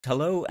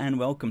Hello and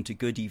welcome to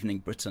Good Evening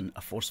Britain,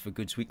 a Force for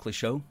Good's weekly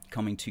show,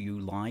 coming to you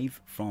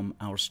live from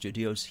our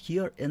studios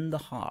here in the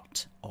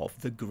heart of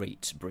the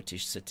great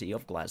British city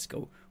of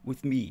Glasgow,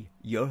 with me,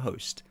 your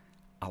host,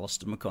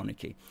 Alistair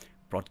McConnachie,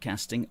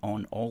 broadcasting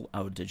on all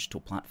our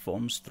digital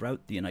platforms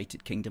throughout the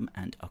United Kingdom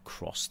and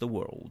across the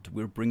world.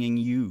 We're bringing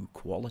you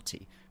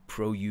quality,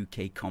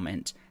 pro-UK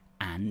comment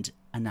and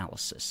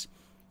analysis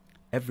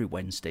every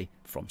Wednesday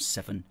from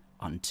 7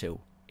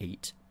 until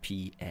 8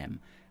 p.m,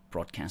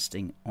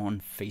 broadcasting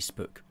on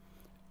Facebook,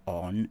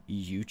 on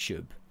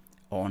YouTube,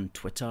 on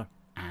Twitter,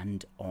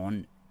 and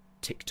on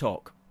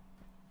TikTok.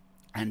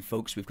 And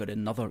folks, we've got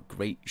another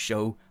great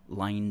show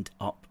lined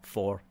up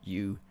for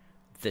you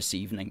this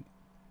evening.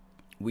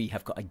 We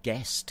have got a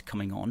guest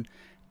coming on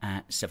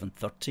at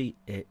 7:30.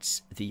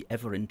 It's the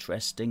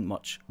ever-interesting,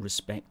 much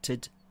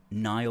respected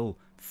Niall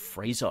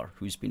Fraser,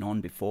 who's been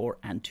on before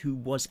and who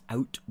was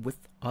out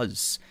with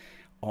us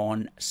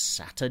on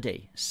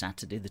Saturday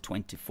the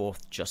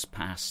 24th, just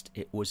passed.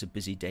 It was a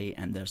busy day,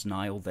 and there's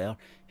Niall there.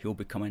 He'll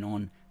be coming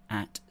on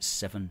at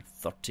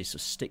 7:30, so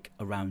stick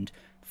around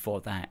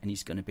for that, and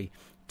he's going to be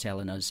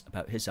telling us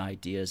about his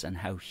ideas and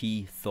how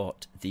he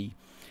thought the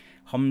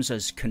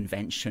Humza's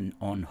convention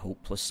on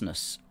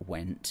hopelessness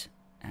went.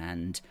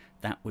 And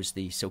that was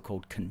the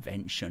so-called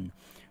convention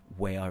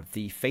where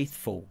the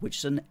faithful, which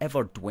is an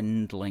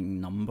ever-dwindling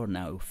number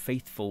now,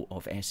 faithful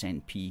of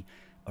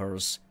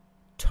SNPers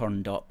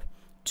turned up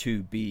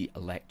to be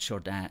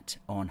lectured at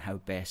on how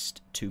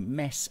best to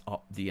mess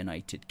up the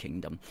United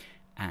Kingdom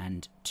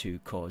and to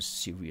cause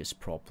serious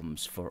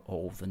problems for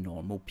all the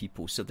normal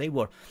people. So they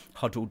were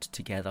huddled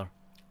together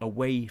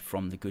away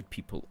from the good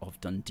people of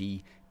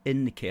Dundee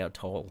in the Caird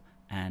Hall,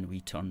 and we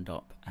turned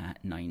up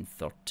at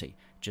 9:30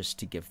 just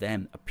to give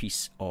them a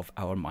piece of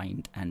our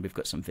mind. And we've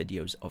got some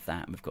videos of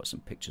that, and we've got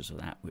some pictures of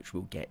that, which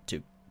we'll get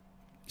to.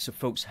 So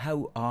folks,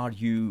 how are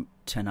you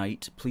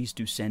tonight? Please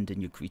do send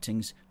in your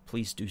greetings.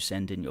 Please do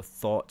send in your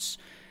thoughts.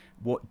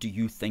 What do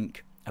you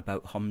think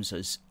about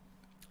Humza's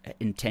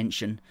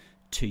intention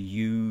to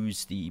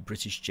use the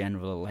British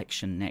general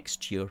election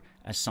next year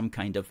as some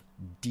kind of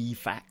de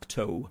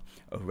facto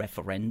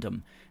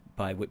referendum,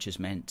 by which is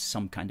meant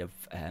some kind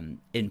of,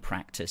 in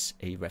practice,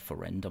 a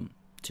referendum,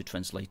 to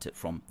translate it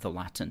from the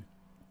Latin?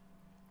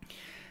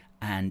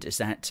 And is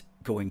that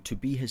going to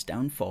be his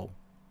downfall?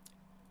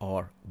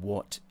 Or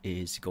what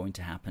is going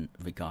to happen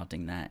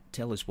regarding that?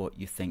 Tell us what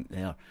you think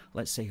there.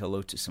 Let's say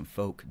hello to some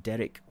folk.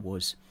 Derek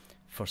was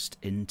first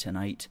in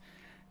tonight.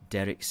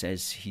 Derek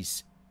says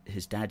his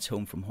dad's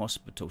home from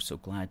hospital, so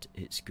glad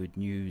it's good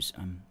news.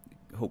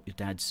 Hope your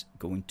dad's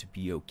going to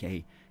be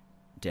okay,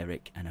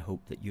 Derek, and I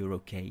hope that you're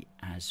okay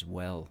as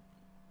well.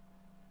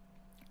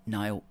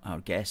 Niall, our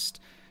guest,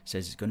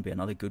 says it's going to be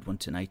another good one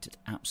tonight. It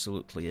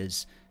absolutely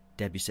is.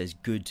 Debbie says,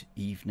 good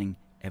evening,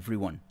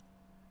 everyone.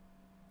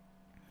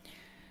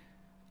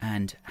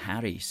 And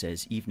Harry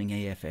says, evening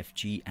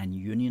AFFG and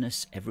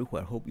Unionists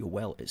everywhere. Hope you're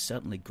well. It's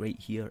certainly great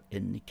here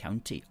in the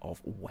county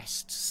of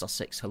West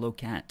Sussex. Hello,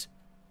 Kat.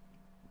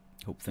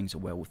 Hope things are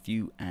well with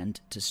you.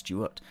 And to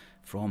Stuart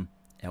from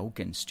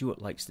Elgin.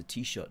 Stuart likes the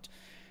t-shirt.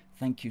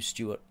 Thank you,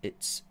 Stuart.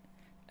 It's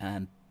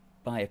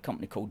by a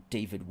company called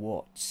David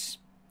Watts,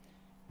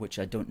 which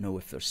I don't know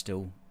if they're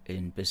still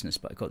in business,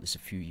 but I got this a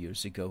few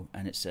years ago,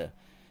 and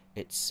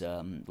it's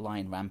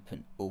lying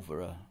rampant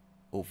over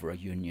a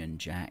Union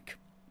Jack.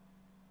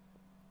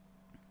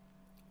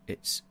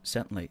 It's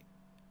certainly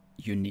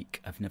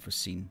unique. I've never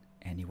seen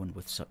anyone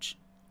with such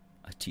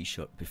a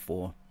t-shirt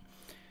before.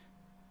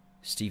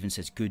 Stephen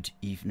says, good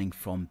evening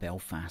from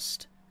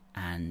Belfast,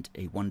 and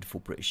a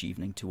wonderful British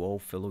evening to all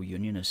fellow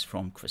Unionists,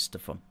 from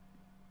Christopher.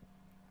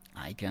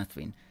 Hi,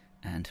 Catherine,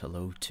 and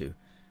hello to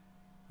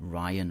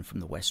Ryan from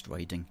the West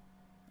Riding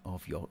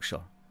of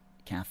Yorkshire.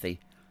 Kathy,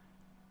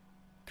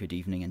 good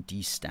evening, and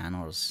D.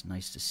 Stanners,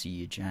 nice to see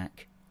you,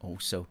 Jack,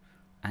 also.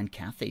 And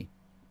Kathy,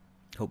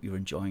 hope you're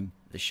enjoying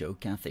the show,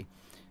 Kathy.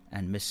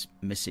 And Miss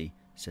Missy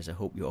says, I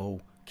hope you're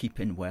all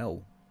keeping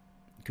well.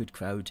 Good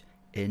crowd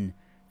in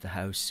the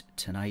house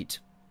tonight.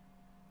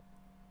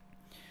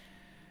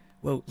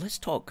 Well, let's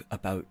talk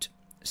about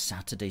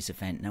Saturday's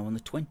event. Now, on the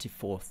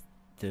 24th,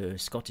 the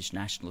Scottish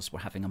Nationalists were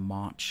having a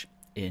march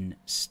in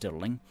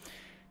Stirling.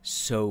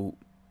 So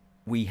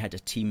we had a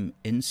team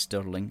in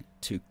Stirling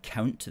to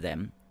count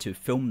them, to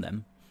film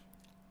them,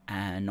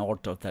 in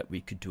order that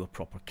we could do a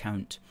proper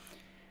count.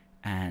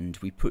 And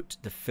we put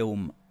the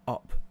film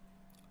up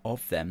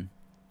of them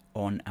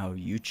on our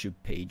YouTube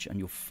page, and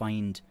you'll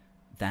find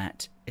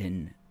that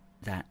in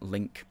that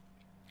link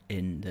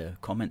in the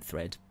comment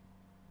thread.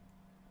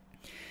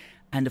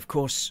 And of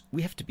course,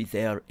 we have to be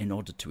there in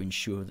order to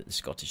ensure that the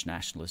Scottish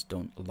Nationalists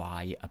don't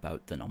lie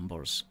about the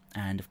numbers.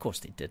 And of course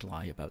they did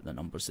lie about the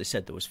numbers. They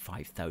said there was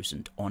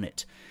 5,000 on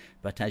it.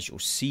 But as you'll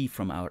see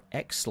from our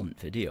excellent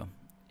video,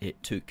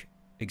 it took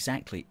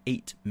exactly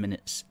 8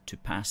 minutes to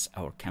pass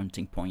our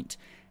counting point,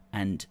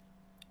 and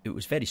it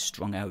was very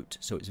strung out,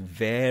 so it's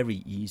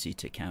very easy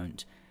to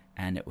count,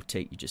 and it will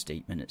take you just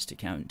 8 minutes to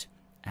count.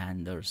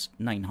 And there's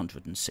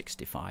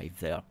 965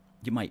 there.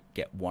 You might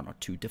get one or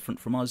two different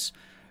from us,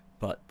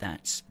 but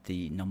that's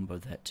the number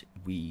that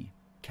we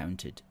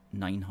counted,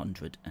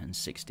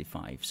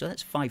 965. So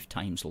that's 5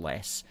 times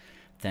less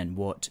than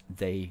what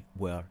they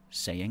were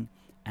saying,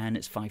 and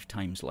it's 5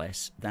 times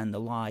less than the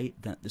lie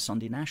that the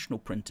Sunday National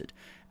printed.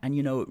 And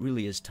you know, it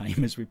really is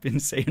time, as we've been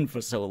saying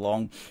for so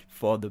long,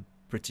 for the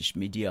British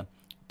media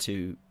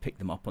to pick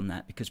them up on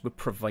that, because we're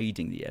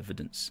providing the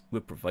evidence. We're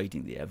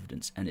providing the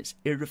evidence, and it's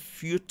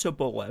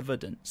irrefutable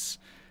evidence.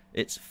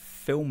 It's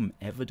film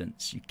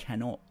evidence. You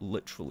cannot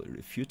literally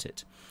refute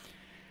it.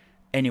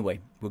 Anyway,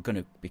 we're going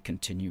to be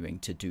continuing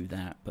to do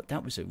that, but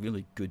that was a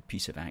really good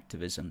piece of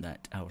activism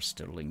that our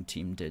Stirling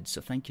team did,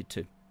 so thank you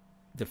to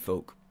the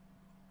folk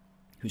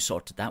who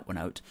sorted that one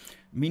out.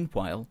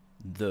 Meanwhile,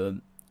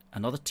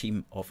 another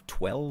team of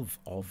 12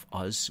 of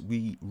us,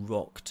 we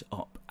rocked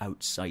up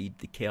outside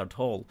the Caird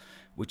Hall,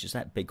 which is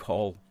that big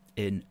hall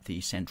in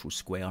the central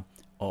square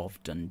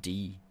of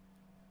Dundee,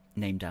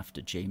 named after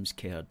James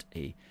Caird,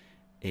 a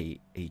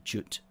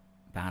Jute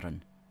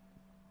baron,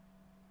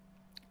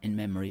 in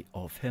memory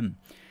of him.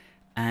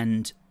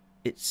 And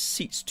it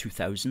seats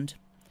 2,000,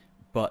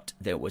 but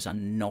there was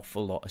an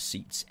awful lot of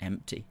seats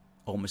empty.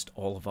 Almost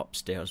all of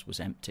upstairs was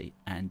empty,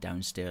 and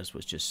downstairs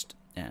was just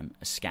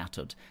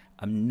scattered.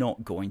 I'm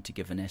not going to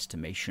give an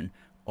estimation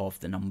of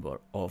the number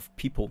of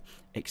people,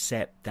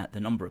 except that the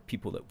number of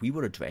people that we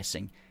were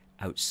addressing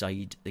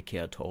outside the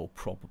Caird Hall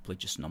probably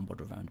just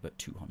numbered around about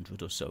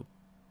 200 or so.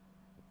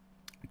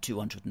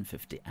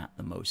 250 at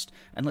the most.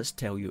 And let's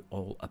tell you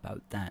all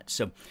about that.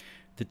 So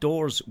the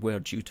doors were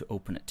due to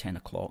open at 10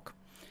 o'clock,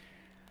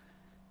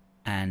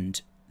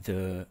 and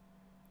the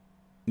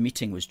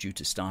meeting was due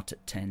to start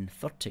at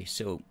 10:30.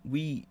 So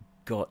we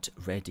got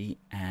ready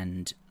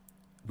and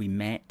we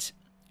met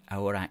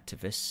our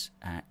activists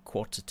at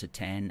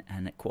 9:45,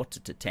 and at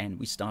 9:45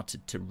 we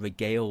started to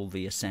regale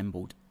the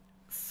assembled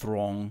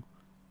throng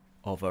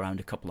of around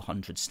a couple of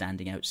hundred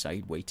standing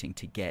outside waiting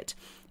to get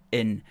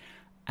in.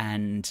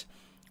 And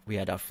we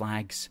had our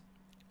flags,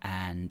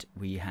 and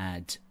we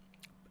had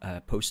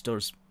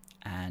posters,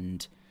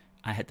 and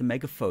I had the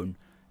megaphone,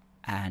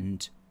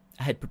 and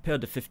I had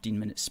prepared a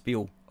 15-minute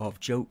spiel of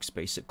jokes,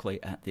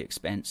 basically, at the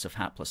expense of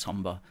Hapless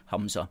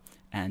Humza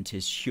and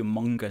his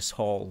humongous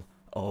haul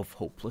of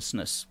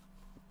hopelessness.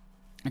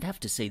 I'd have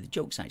to say the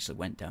jokes actually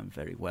went down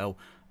very well,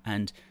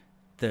 and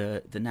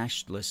the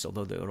nationalists,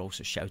 although they were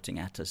also shouting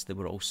at us, they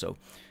were also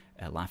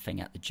laughing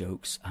at the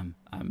jokes,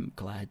 I'm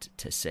glad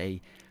to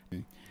say.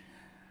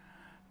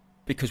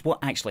 Because what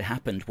actually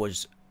happened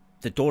was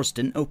the doors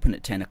didn't open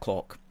at 10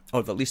 o'clock, or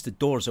at least the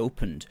doors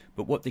opened,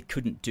 but what they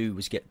couldn't do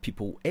was get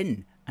people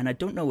in. And I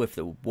don't know if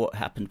what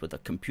happened with a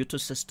computer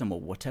system or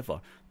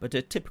whatever, but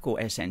a typical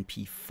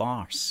SNP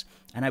farce.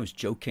 And I was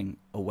joking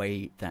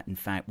away that, in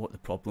fact, what the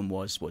problem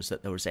was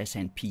that there was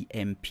SNP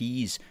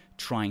MPs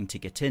trying to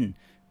get in,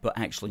 but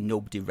actually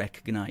nobody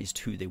recognised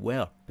who they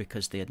were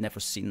because they had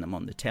never seen them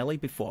on the telly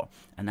before.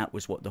 And that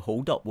was what the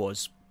hold-up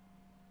was.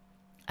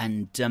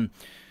 And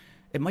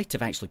it might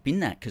have actually been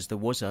that, because there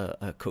was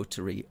a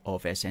coterie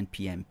of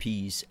SNP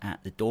MPs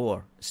at the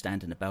door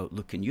standing about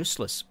looking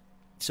useless.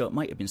 So it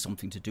might have been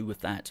something to do with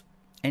that.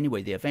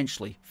 Anyway, they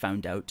eventually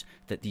found out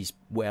that these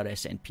were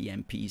SNP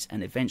MPs,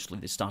 and eventually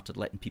they started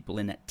letting people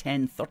in at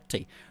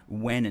 10:30,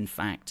 when in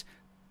fact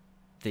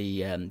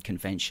the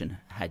convention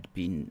had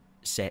been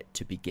set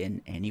to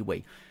begin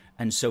anyway.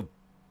 And so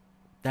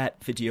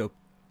that video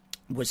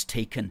was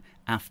taken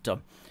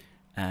after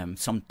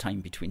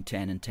sometime between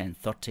 10 and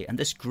 10:30, and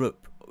this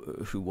group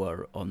who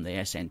were on the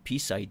SNP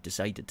side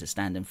decided to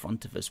stand in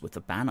front of us with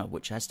a banner,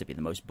 which has to be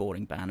the most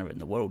boring banner in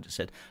the world. It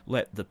said,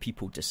 "Let the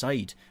people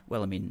decide."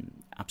 Well, I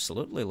mean,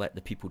 absolutely let the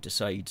people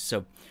decide.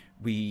 So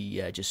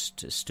we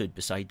just stood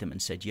beside them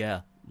and said,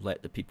 yeah,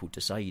 let the people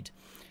decide.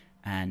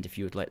 And if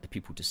you had let the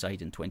people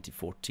decide in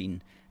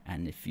 2014,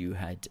 and if you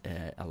had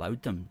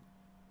allowed them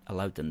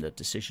their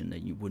decision,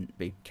 then you wouldn't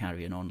be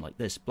carrying on like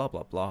this, blah,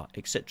 blah, blah,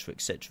 etc.,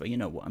 etc. You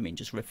know what I mean,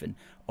 just riffing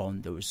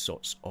on those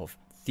sorts of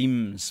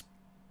themes.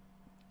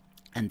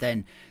 And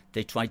then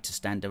they tried to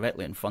stand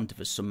directly in front of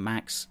us, so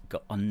Max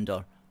got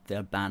under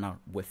their banner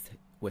with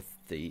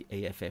the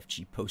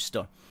AFFG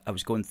poster. I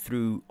was going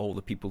through all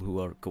the people who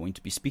are going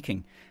to be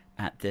speaking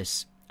at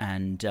this,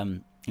 and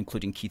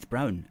including Keith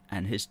Brown,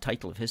 and his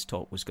title of his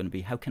talk was going to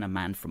be, "How can a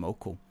man from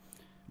Oakle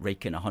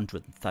rake in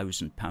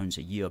 £100,000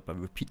 a year by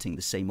repeating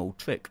the same old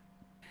trick?"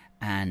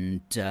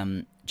 And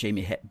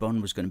Jamie Hepburn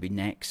was going to be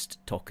next,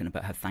 talking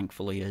about how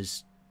thankful he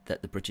is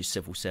that the British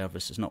civil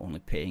service is not only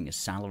paying his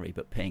salary,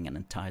 but paying an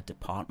entire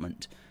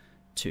department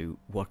to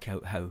work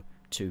out how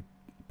to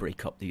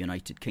break up the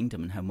United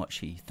Kingdom, and how much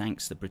he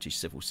thanks the British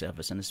civil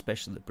service, and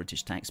especially the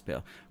British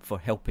taxpayer, for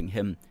helping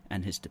him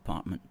and his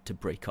department to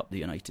break up the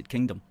United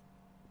Kingdom.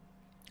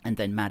 And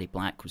then Mary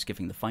Black was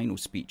giving the final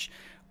speech,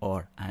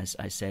 or as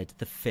I said,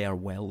 the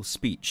farewell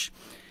speech,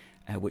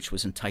 which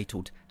was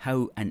entitled,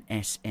 "How an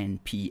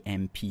SNP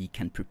MP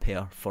Can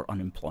Prepare for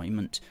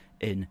Unemployment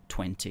in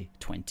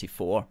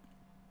 2024.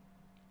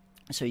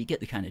 So you get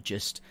the kind of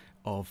gist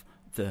of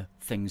the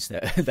things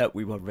that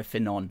we were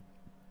riffing on.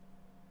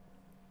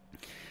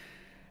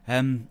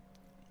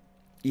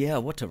 Yeah,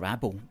 what a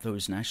rabble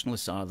those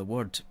nationalists are. The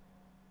word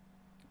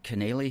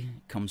canale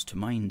comes to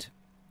mind.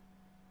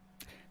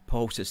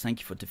 Paul says, thank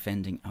you for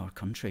defending our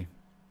country.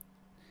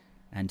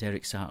 And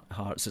Eric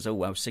Hart says, oh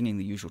wow, singing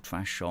the usual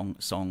trash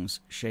songs.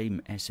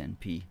 Shame,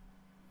 SNP.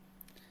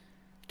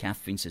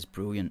 Catherine says,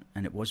 brilliant.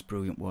 And it was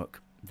brilliant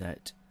work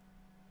that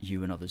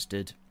you and others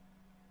did.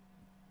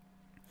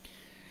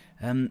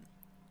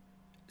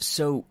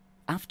 So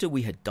after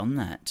we had done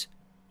that,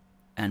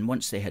 and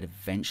once they had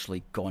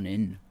eventually gone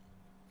in,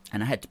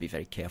 and I had to be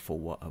very careful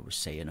what I was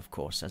saying, of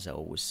course, as I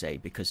always say,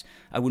 because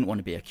I wouldn't want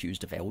to be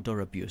accused of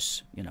elder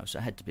abuse, you know, so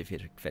I had to be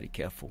very, very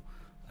careful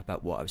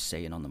about what I was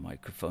saying on the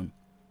microphone.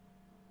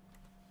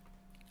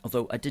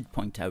 Although I did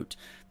point out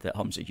that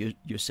Humza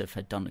Yousaf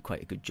had done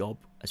quite a good job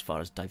as far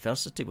as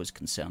diversity was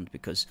concerned,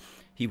 because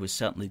he was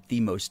certainly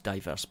the most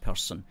diverse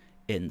person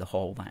in the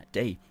hall that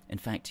day. In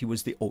fact, he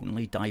was the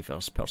only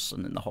diverse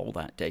person in the hall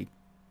that day.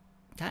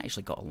 That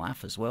actually got a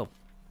laugh as well.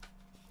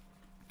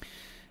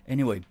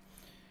 Anyway,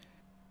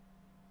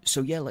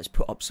 so yeah, let's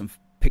put up some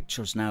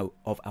pictures now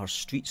of our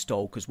street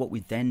stall, because what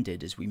we then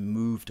did is we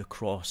moved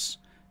across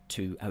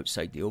to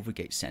outside the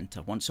Overgate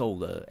Centre. Once all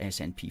the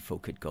SNP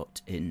folk had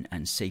got in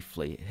and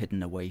safely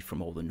hidden away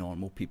from all the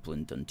normal people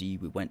in Dundee,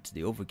 we went to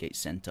the Overgate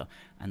Centre,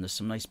 and there's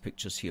some nice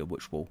pictures here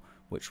which will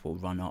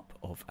run up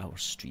of our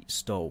street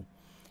stall.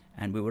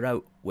 And we were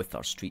out with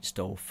our street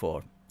stall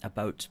for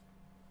about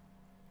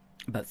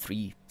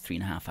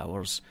 3.5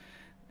 hours.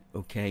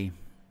 Okay.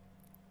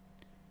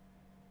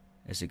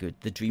 Is a good.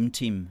 The dream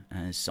team,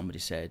 as somebody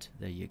said.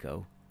 There you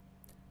go.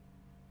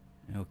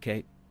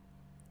 Okay.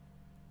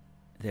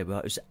 There we are.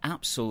 It was an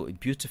absolutely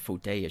beautiful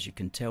day, as you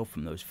can tell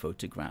from those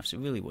photographs. It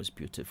really was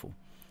beautiful.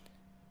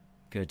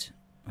 Good.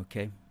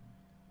 Okay.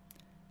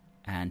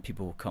 And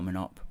people were coming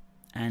up.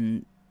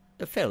 And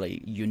a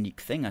fairly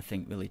unique thing, I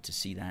think, really, to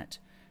see that.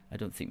 I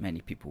don't think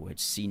many people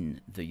had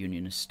seen the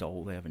Unionist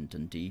stall there in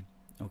Dundee.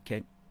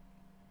 Okay.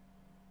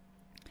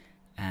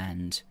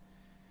 And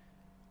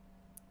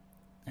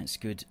that's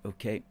good.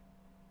 Okay.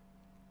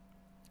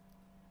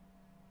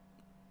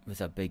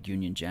 With a big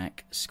Union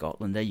Jack,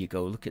 Scotland. There you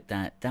go. Look at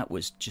that. That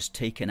was just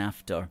taken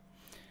after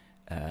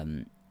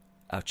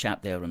our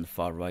chap there on the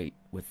far right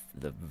with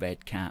the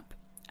red cap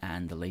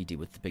and the lady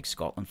with the big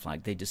Scotland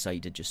flag. They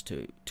decided just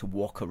to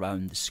walk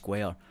around the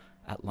square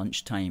at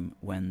lunchtime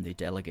when the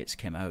delegates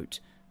came out.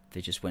 They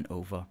just went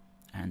over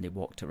and they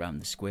walked around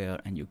the square,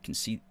 and you can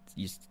see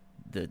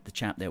the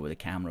chap there with the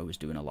camera was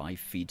doing a live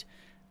feed,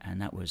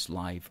 and that was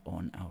live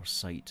on our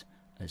site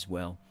as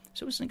well.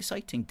 So it was an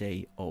exciting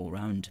day all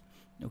round.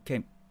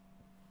 Okay.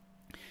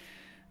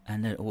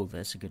 And then, oh,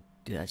 that's a good.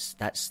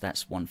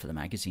 That's one for the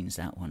magazines.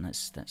 That one.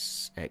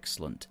 That's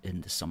excellent.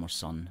 In the summer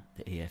sun,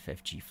 the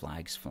AFFG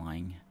flags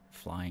flying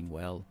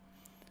well.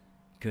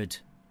 Good.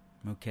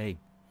 Okay.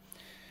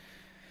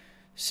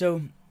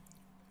 So,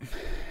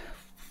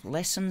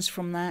 lessons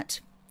from that.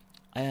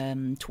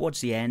 Towards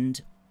the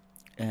end,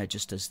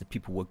 just as the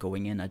people were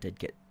going in, I did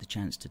get the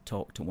chance to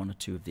talk to one or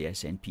two of the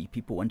SNP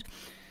people, and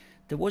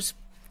there was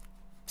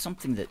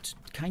something that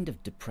kind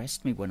of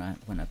depressed me when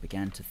I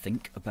began to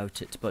think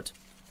about it. But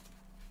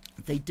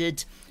they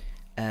did.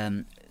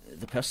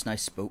 The person I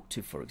spoke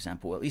to, for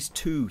example, at least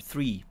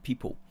 2-3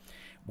 people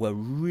were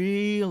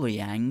really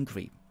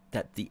angry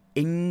that the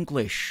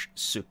English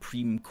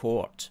Supreme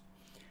Court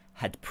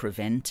had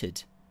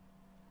prevented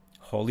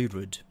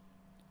Holyrood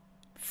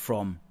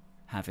from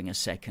having a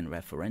second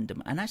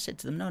referendum. And I said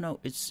to them, no,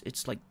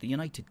 it's like the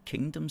United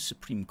Kingdom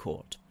Supreme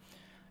Court.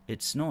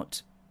 It's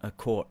not a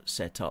court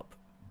set up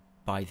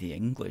by the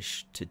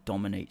English to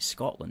dominate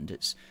Scotland.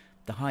 It's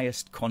the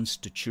highest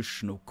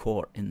constitutional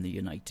court in the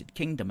United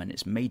Kingdom, and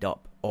it's made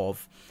up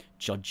of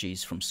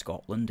judges from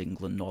Scotland,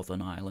 England,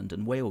 Northern Ireland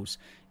and Wales,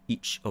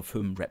 each of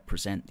whom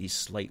represent these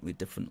slightly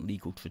different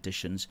legal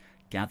traditions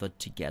gathered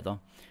together,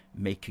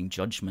 making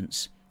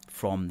judgments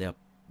from their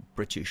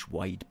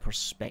British-wide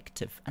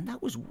perspective. And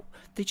that was,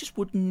 they just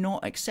would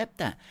not accept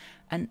that.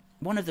 And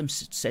one of them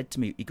said to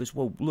me, he goes,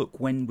 well, look,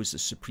 when was the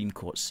Supreme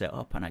Court set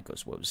up? And I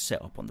goes, well, it was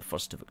set up on the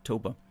 1st of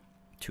October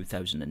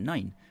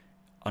 2009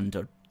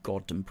 under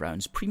Gordon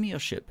Brown's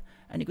premiership.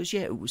 And he goes,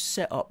 yeah, it was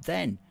set up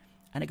then.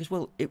 And I goes,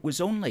 well, it was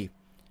only,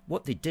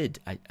 what they did,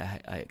 I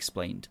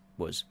explained,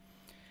 was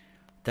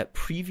that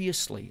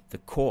previously the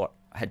court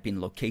had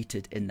been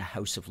located in the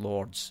House of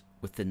Lords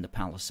within the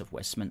Palace of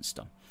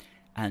Westminster.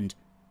 And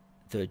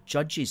the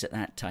judges at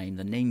that time,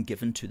 the name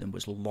given to them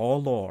was Law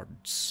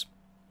Lords.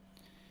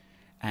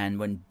 And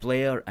when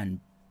Blair and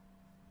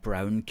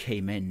Brown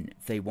came in,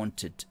 they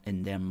wanted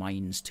in their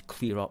minds to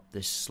clear up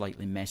this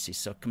slightly messy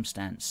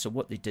circumstance. So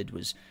what they did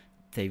was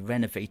they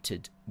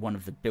renovated one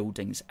of the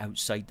buildings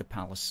outside the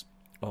Palace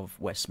of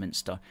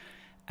Westminster,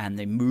 and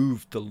they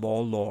moved the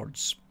Law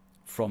Lords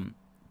from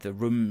the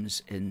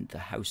rooms in the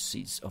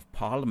Houses of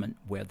Parliament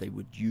where they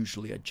would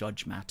usually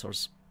adjudge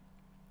matters.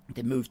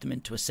 They moved them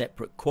into a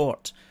separate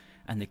court,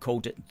 and they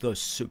called it the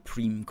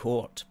Supreme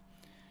Court.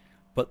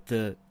 But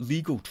the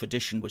legal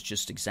tradition was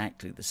just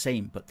exactly the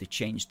same, but they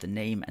changed the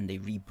name and they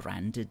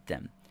rebranded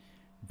them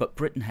But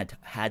Britain had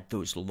had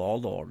those law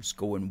lords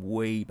going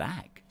way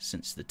back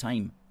since the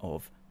time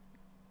of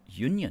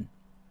Union.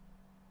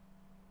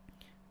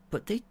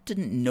 But they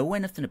didn't know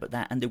anything about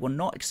that, and they were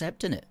not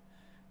accepting it.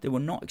 They were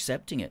not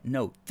accepting it.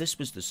 No, this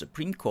was the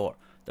Supreme Court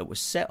that was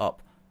set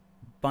up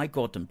by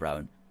Gordon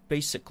Brown,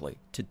 basically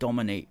to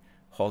dominate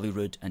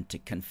Holyrood and to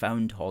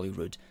confound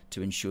Holyrood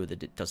to ensure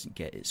that it doesn't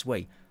get its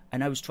way.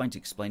 And I was trying to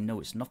explain, no,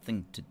 it's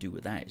nothing to do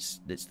with that.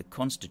 It's the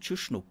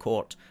Constitutional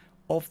Court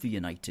of the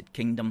United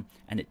Kingdom,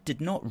 and it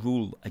did not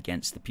rule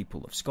against the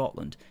people of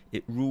Scotland.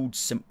 It ruled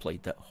simply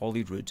that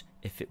Holyrood,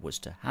 if it was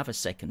to have a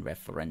second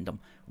referendum,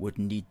 would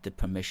need the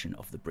permission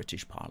of the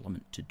British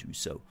Parliament to do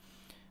so.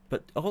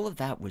 But all of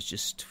that was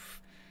just,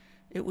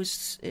 it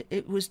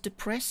was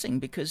depressing,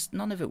 because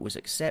none of it was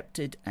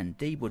accepted, and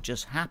they were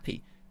just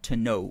happy to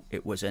know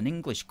it was an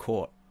English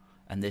court,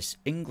 and this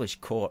English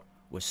court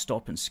was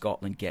stopping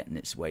Scotland getting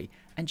its way.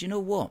 And you know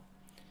what?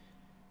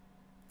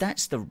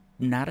 That's the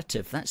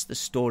narrative, that's the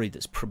story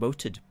that's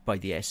promoted by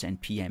the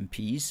SNP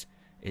MPs.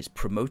 It's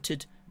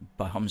promoted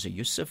by Humza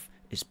Yousaf.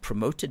 It's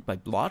promoted by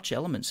large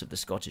elements of the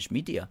Scottish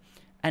media.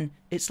 And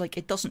it's like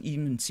it doesn't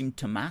even seem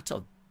to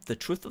matter. The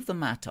truth of the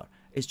matter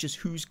is just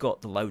who's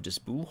got the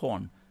loudest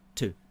bullhorn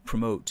to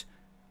promote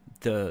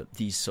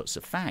these sorts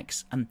of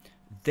facts. And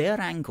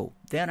their angle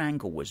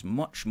was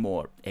much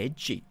more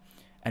edgy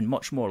and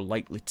much more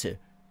likely to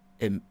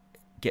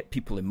get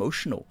people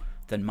emotional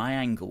than my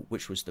angle,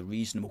 which was the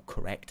reasonable,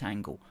 correct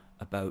angle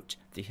about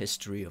the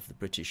history of the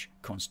British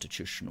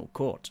Constitutional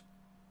Court.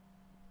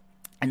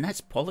 And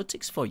that's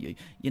politics for you,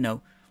 you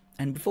know.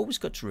 And we've always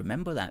got to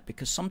remember that,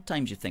 because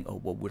sometimes you think,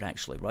 oh, well, we're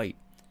actually right,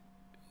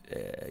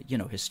 you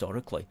know,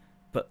 historically.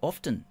 But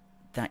often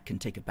that can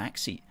take a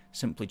backseat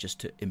simply just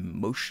to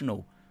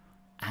emotional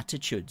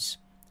attitudes,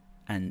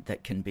 and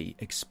that can be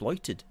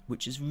exploited,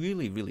 which is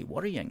really, really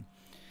worrying.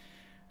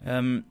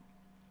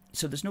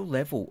 So there's no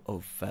level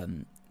of...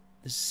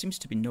 there seems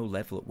to be no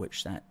level at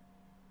which that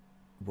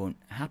won't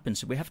happen.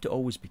 So we have to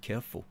always be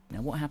careful.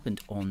 Now, what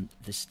happened on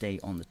this day,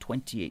 on the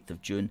 28th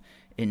of June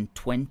in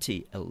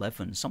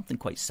 2011, something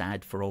quite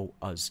sad for all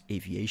us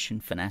aviation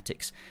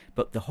fanatics,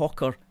 but the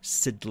Hawker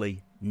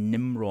Siddeley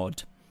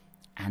Nimrod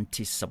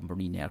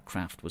anti-submarine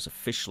aircraft was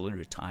officially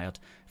retired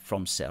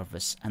from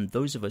service. And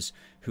those of us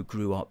who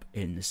grew up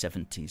in the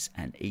 70s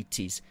and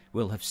 80s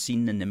will have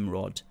seen the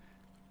Nimrod.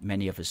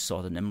 Many of us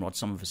saw the Nimrod,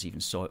 some of us even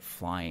saw it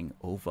flying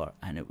over,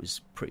 and it was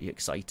pretty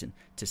exciting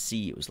to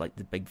see. It was like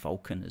the big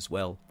Vulcan as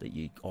well that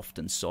you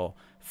often saw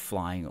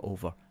flying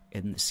over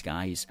in the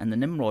skies. And the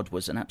Nimrod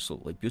was an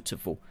absolutely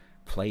beautiful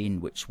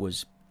plane which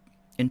was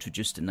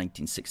introduced in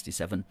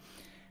 1967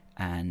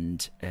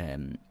 and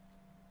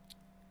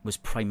was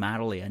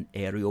primarily an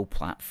aerial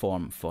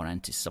platform for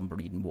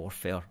anti-submarine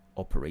warfare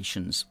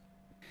operations.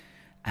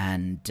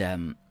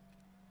 And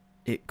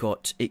it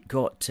got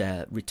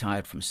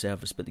retired from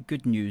service, but the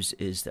good news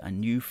is that a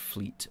new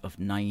fleet of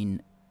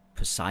 9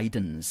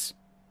 Poseidons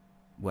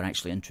were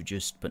actually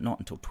introduced, but not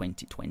until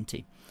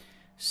 2020.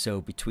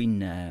 So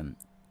between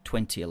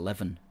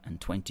 2011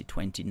 and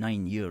 2020,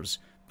 9 years,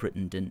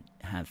 Britain didn't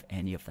have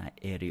any of that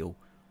aerial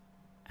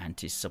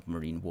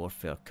anti-submarine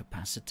warfare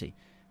capacity.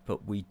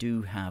 But we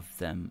do have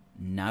them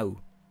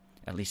now.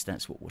 At least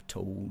that's what we're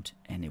told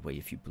anyway,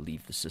 if you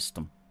believe the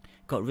system.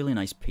 Got a really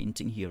nice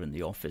painting here in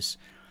the office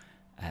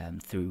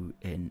through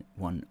in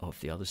one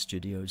of the other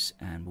studios,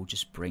 and we'll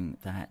just bring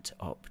that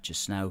up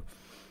just now.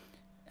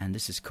 And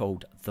this is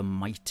called The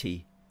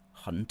Mighty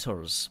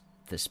Hunters,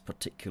 this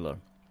particular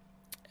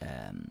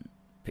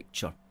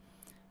picture.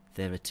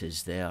 There it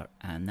is there,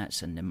 and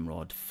that's a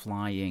Nimrod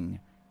flying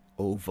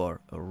over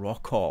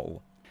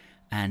Rockall.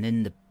 And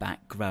in the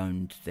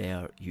background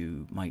there,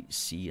 you might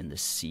see in the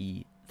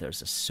sea,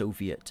 there's a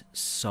Soviet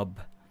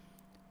sub,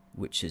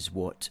 which is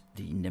what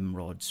the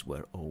Nimrods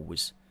were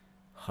always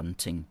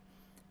hunting.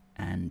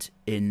 And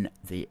in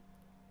the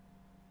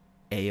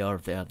air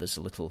there, there's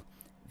a little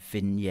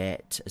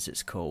vignette, as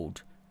it's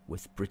called,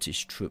 with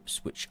British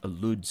troops, which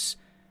alludes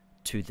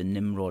to the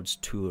Nimrod's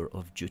tour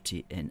of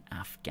duty in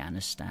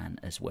Afghanistan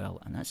as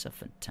well. And that's a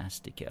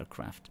fantastic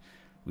aircraft.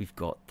 We've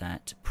got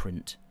that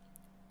print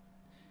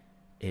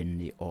in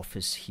the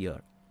office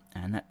here,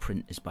 and that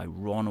print is by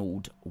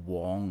Ronald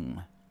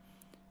Wong,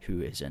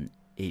 who is an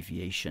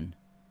aviation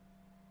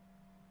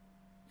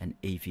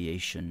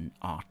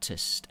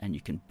artist, and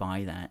you can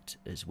buy that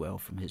as well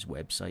from his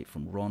website,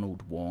 from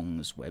Ronald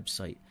Wong's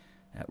website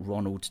at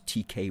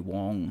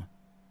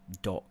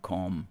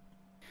ronaldtkwong.com.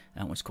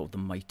 That one's called The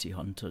Mighty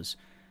Hunters.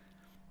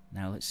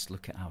 Now let's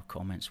look at our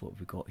comments. What have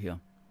we got here?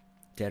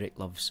 Derek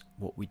loves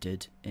what we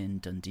did in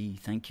Dundee.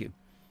 Thank you.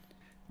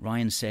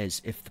 Ryan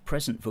says, if the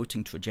present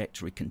voting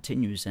trajectory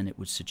continues, then it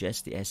would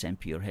suggest the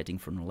SNP are heading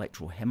for an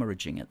electoral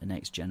hemorrhaging at the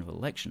next general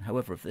election.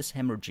 However, if this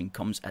hemorrhaging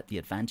comes at the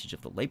advantage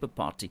of the Labour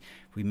Party,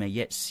 we may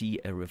yet see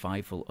a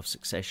revival of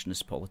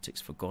successionist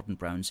politics, for Gordon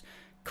Brown's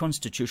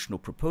constitutional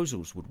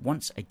proposals would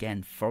once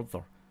again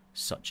further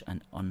such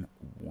an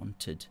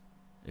unwanted,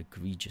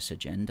 egregious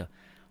agenda.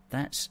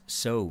 That's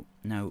so.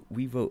 Now,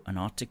 we wrote an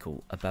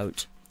article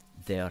about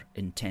their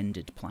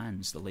intended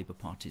plans, the Labour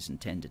Party's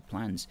intended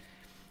plans.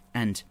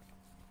 And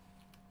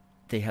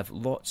they have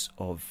lots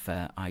of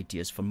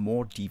ideas for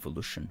more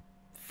devolution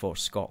for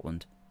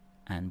Scotland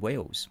and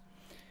Wales.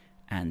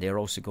 And they're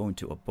also going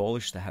to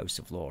abolish the House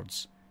of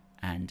Lords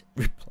and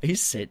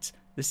replace it,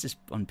 this is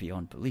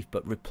beyond belief,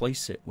 but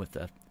replace it with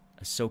a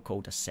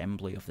so-called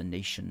Assembly of the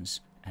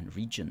Nations and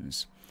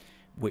Regions,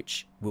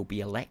 which will be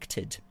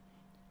elected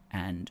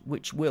and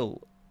which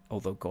will,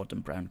 although Gordon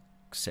Brown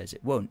says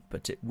it won't,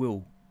 but it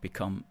will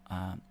become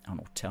an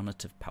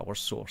alternative power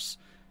source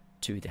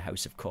to the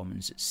House of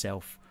Commons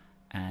itself,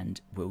 and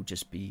will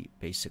just be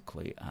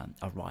basically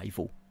a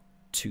rival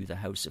to the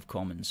House of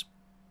Commons.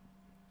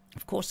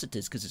 Of course it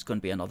is, because it's going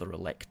to be another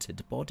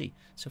elected body,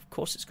 so of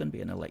course it's going to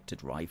be an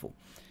elected rival.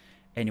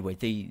 Anyway,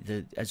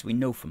 as we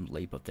know from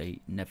Labour, they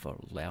never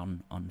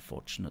learn,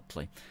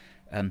 unfortunately.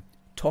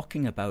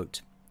 Talking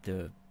about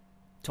the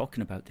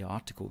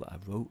article that I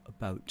wrote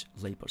about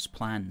Labour's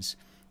plans,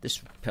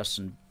 this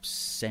person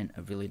sent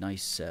a really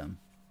nice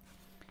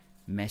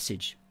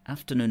message.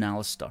 Afternoon,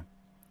 Alistair.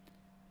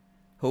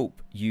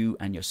 Hope you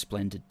and your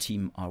splendid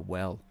team are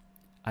well.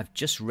 I've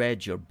just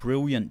read your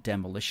brilliant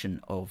demolition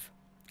of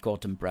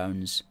Gordon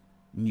Brown's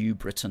New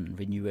Britain,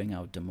 Renewing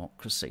Our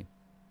Democracy.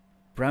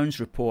 Brown's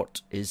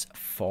report is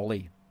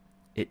folly.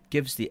 It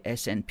gives the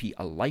SNP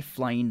a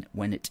lifeline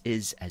when it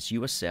is, as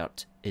you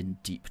assert, in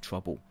deep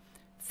trouble.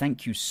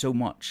 Thank you so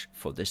much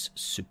for this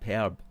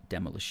superb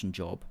demolition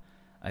job.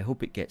 I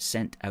hope it gets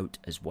sent out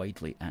as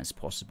widely as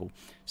possible.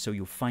 So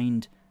you'll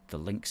find the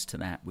links to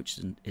that, which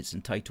is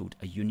entitled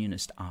A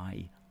Unionist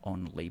Eye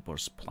on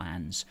Labour's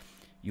Plans.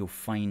 You'll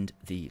find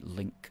the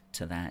link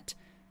to that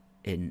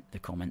in the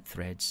comment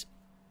threads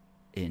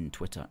in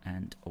Twitter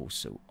and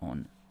also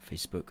on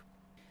Facebook.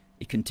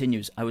 He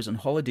continues, I was on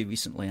holiday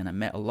recently and I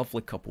met a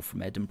lovely couple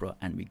from Edinburgh,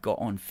 and we got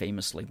on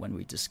famously when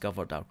we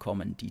discovered our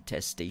common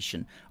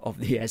detestation of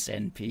the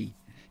SNP.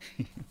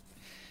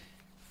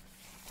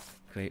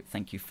 Great,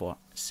 thank you for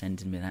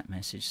sending me that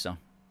message, sir.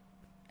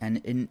 And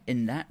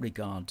in that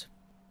regard,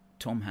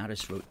 Tom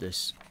Harris wrote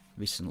this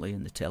recently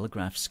in the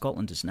Telegraph.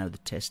 Scotland is now the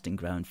testing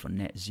ground for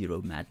net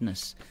zero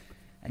madness.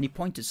 And he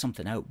pointed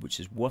something out which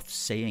is worth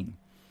saying,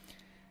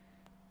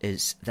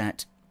 is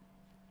that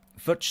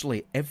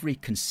virtually every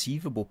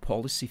conceivable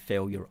policy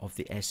failure of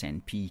the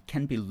SNP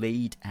can be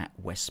laid at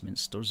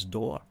Westminster's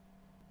door.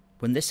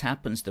 When this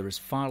happens, there is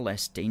far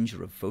less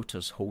danger of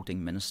voters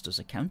holding ministers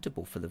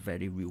accountable for the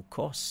very real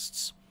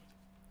costs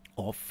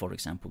of, for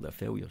example, their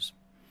failures.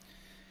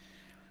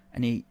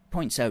 And he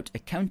points out a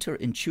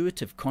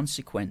counterintuitive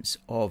consequence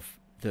of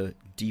the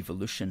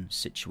devolution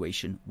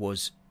situation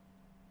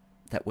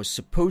that was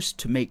supposed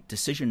to make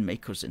decision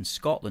makers in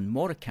Scotland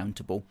more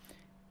accountable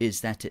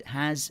is that it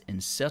has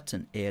in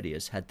certain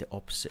areas had the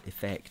opposite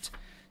effect.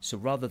 So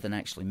rather than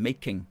actually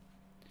making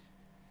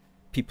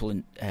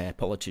people,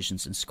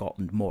 politicians in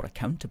Scotland more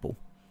accountable,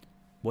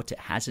 what it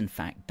has in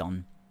fact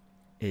done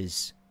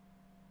is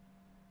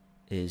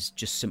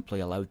just simply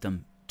allowed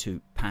them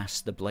to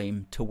pass the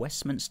blame to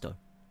Westminster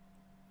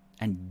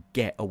and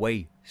get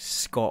away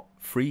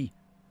scot-free,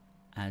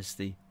 as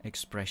the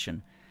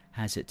expression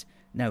has it.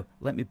 Now,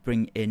 let me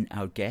bring in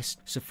our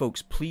guest. So,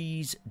 folks,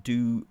 please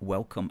do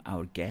welcome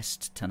our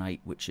guest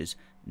tonight, which is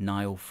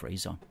Niall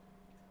Fraser.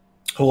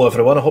 Hello,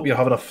 everyone. I hope you're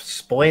having a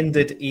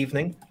splendid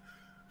evening.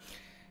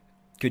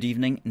 Good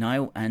evening,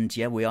 Niall. And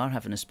yeah, we are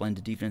having a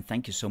splendid evening.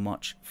 Thank you so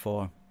much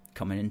for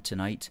coming in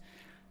tonight.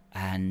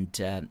 And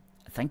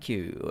thank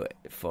you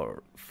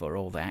for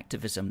all the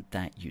activism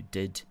that you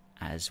did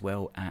as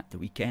well at the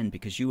weekend,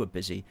 because you were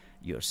busy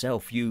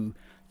yourself. You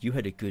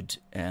had a good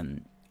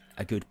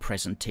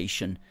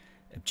presentation.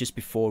 Just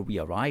before we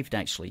arrived,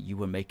 actually, you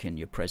were making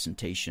your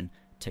presentation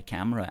to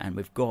camera, and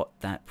we've got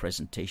that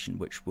presentation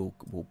which we'll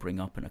bring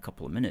up in a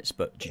couple of minutes.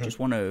 But do you just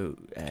want to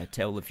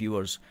tell the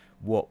viewers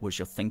what was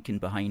your thinking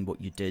behind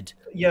what you did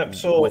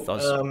with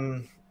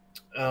us?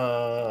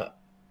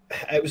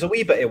 It was a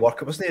wee bit of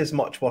work. It wasn't as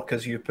much work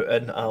as you put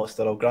in,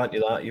 Alistair. I'll grant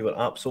you that. You were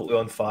absolutely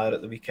on fire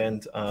at the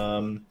weekend.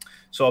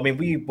 So, I mean,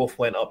 we both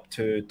went up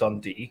to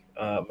Dundee,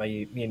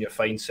 me and your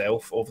fine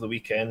self, over the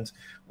weekend,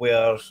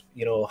 where,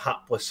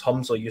 Hapless,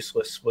 Humza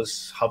Useless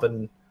was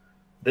having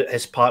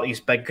his party's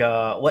big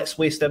let's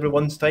waste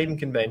everyone's time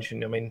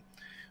convention. I mean,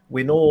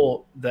 we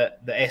know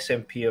that the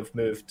SNP have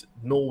moved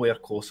nowhere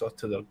closer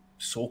to their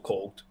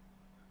so-called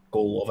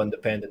goal of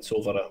independence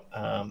over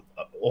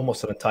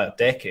almost an entire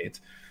decade.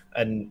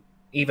 And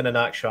even in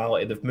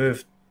actuality, they've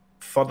moved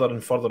further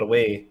and further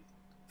away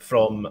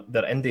from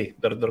their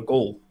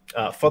goal,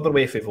 further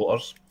away from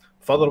voters,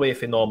 further away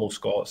from normal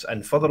Scots,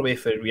 and further away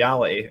from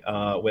reality,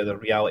 whether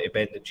reality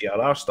bending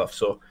GRR stuff.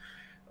 So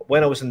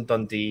when I was in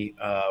Dundee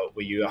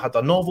with you, I had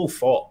a novel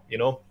thought,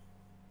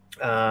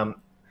 I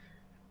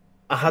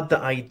had the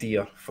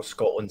idea for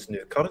Scotland's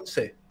new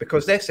currency,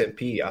 because the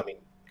SNP, I mean,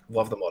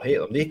 love them or hate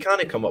them, they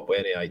can't come up with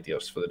any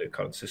ideas for the new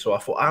currency. So I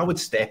thought I would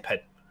step in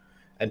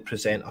and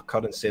present a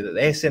currency that the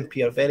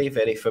SNP are very,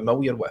 very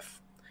familiar with.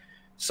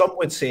 Some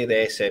would say the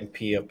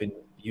SNP have been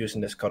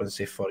using this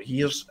currency for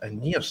years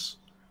and years,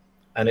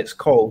 and it's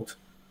called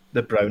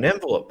the brown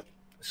envelope.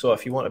 So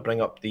if you want to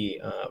bring up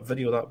the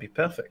video, that would be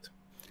perfect.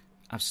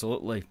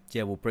 Absolutely.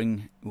 Yeah, we'll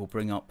bring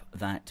up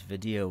that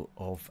video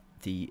of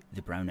the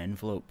brown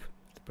envelope.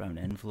 The brown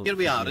envelope. Here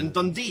we are in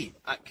Dundee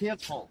at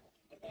Caird Hall,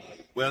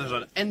 where there's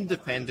an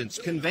independence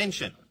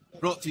convention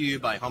brought to you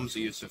by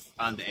Humza Yousaf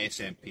and the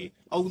SNP.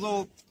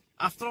 Although,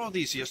 after all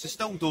these years, they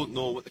still don't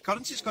know what the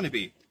currency is going to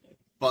be.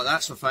 But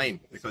that's fine,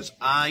 because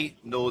I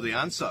know the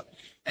answer.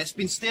 It's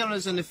been staring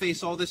us in the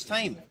face all this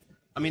time.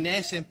 I mean, the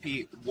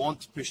SNP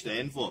want to push the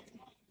envelope,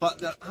 but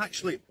they're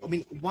actually, I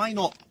mean, why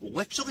not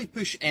literally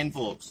push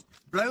envelopes?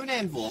 Brown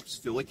envelopes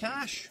full of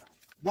cash.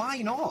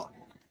 Why not?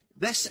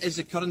 This is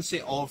the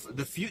currency of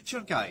the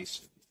future,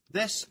 guys.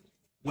 This,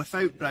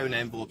 without brown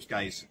envelopes,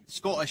 guys,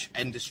 Scottish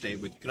industry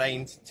would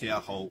grind to a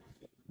halt.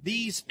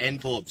 These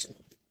envelopes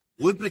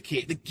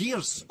lubricate the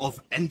gears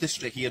of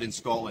industry here in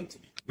Scotland.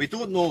 We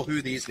don't know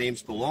who these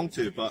names belong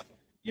to, but,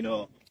 you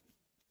know,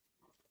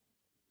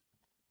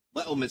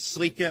 Little Miss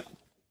Sleekit,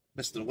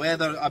 Mr.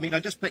 Weather. I mean, I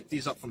just picked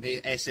these up from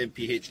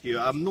SNP HQ.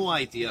 I have no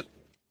idea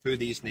who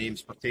these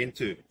names pertain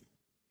to.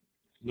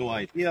 No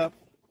idea.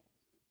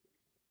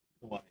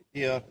 No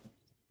idea.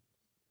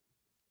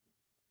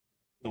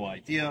 No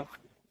idea.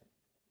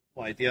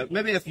 No idea.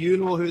 Maybe if you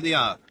know who they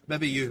are,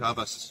 maybe you have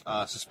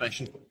a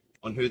suspicion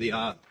on who they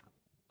are.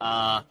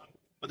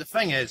 But the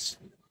thing is,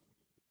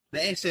 the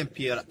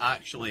SNP are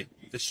actually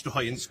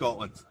destroying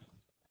Scotland.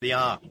 They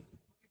are,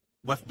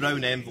 with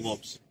brown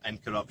envelopes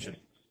and corruption.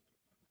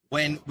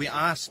 When we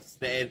asked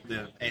the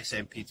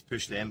SNP to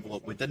push the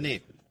envelope, we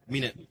didn't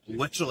mean it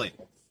literally.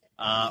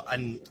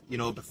 And, you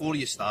know, before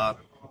you start,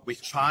 we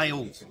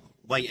trialled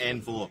white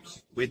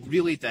envelopes. We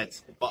really did.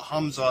 But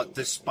Humza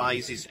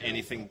despises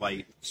anything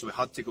white, so we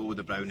had to go with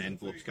the brown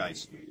envelopes,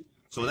 guys.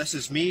 So this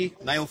is me,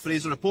 Niall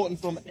Fraser, reporting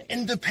from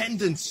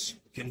Independence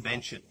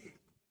Convention.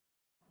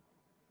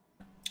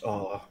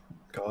 Oh,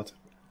 God.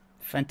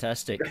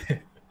 Fantastic.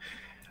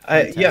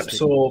 Yep,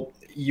 so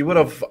you would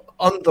have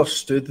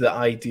understood the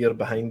idea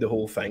behind the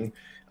whole thing.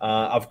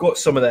 I've got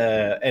some of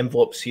the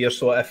envelopes here,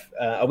 so if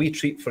a wee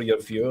treat for your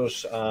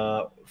viewers,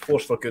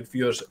 Force for Good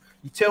viewers,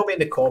 you tell me in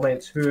the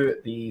comments who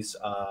these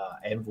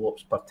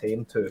envelopes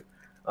pertain to.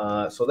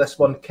 So this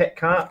one, Kit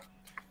Kat,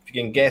 if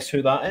you can guess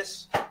who that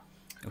is.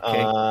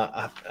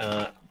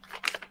 Okay.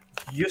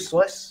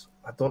 Useless.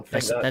 I don't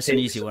think that's an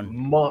easy one.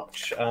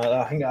 Much.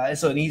 I think that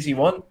is an easy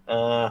one.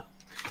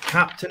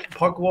 Captain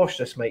Pugwash.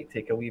 This might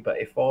take a wee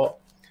bit of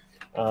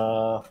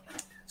thought.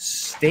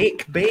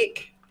 Steak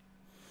Bake.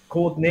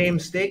 Code name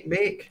Steak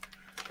Bake.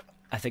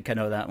 I think I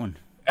know that one.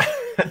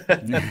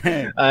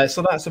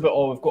 So that's about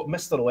all. We've got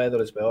Mr.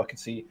 Weather as well, I can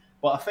see.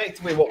 But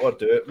effectively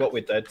what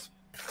we did,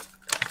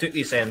 took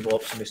these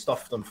envelopes and we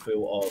stuffed them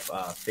full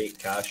of fake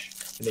cash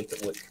to make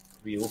it look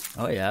real.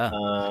 Oh, yeah.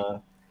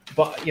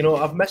 But, you know,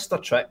 I've missed a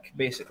trick,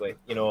 basically.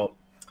 You know,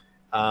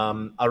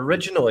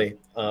 originally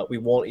we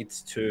wanted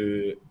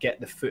to get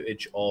the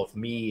footage of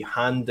me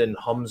handing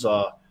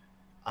Humza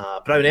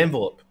a brown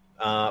envelope.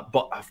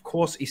 But, of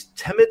course, he's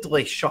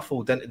timidly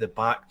shuffled into the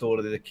back door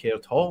of the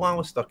Caird Hall,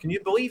 Alistair. Can you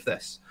believe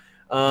this?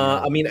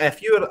 I mean,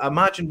 if you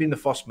imagine being the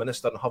First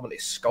Minister and having to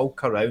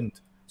skulk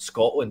around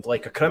Scotland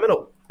like a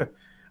criminal.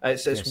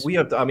 It's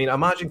weird. I mean,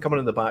 imagine coming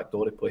in the back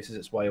door of places.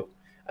 It's wild.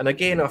 And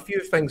again, a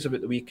few things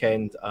about the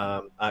weekend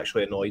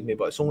actually annoyed me,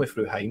 but it's only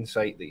through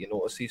hindsight that you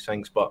notice these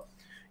things. But,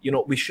 you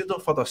know, we should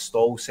have had a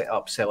stall set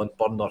up selling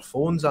burner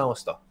phones,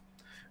 Alistair.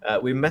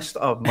 We missed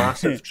a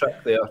massive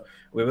trick there.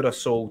 We would have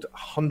sold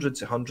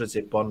hundreds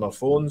of burner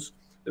phones.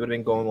 They would have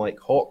been going like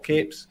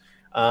hotcakes.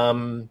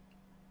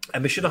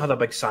 And we should have had a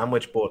big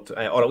sandwich board,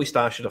 or at least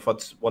I should have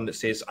had one that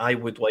says, I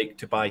would like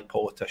to buy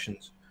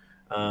politicians.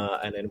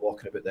 And then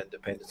walking about the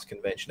Independence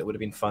Convention. It would have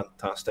been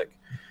fantastic.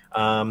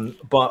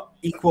 But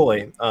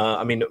equally,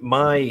 I mean,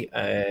 my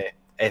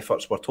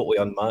efforts were totally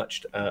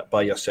unmatched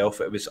by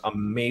yourself. It was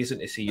amazing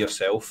to see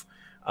yourself,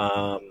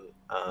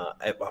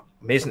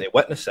 amazing to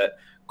witness it,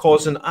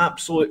 causing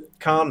absolute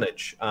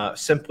carnage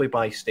simply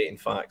by stating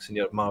facts and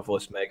your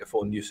marvellous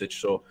megaphone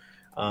usage. So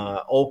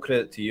all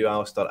credit to you,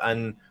 Alistair.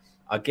 And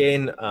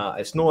again,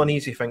 it's not an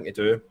easy thing to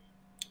do.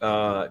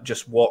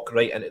 Just walk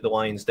right into the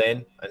lion's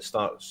den and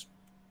start,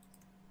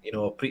 you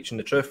know, preaching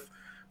the truth.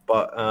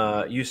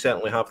 But you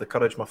certainly have the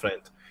courage, my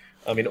friend.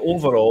 I mean,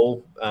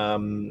 overall,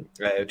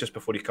 just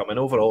before you come in,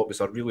 overall, it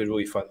was a really,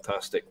 really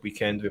fantastic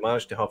weekend. We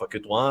managed to have a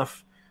good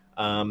laugh.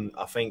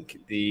 I think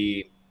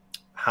the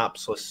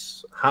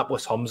Hapless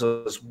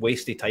Humza's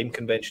Wasted Time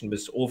convention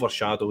was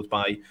overshadowed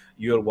by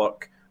your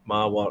work,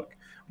 my work.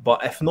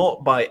 But if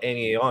not by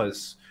any of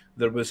us,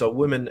 there was a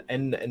woman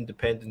in the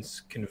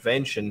Independence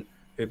Convention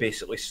who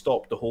basically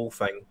stopped the whole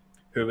thing,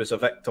 who was a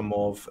victim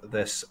of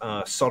this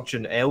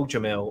Surgeon El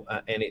Jamel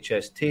at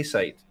NHS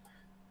Tayside.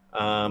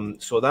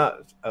 So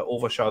that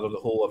overshadowed the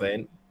whole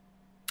event.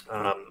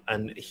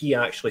 And he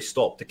actually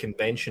stopped the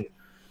convention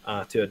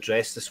to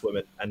address this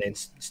woman and then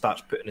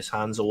starts putting his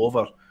hands all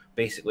over,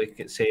 basically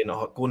saying,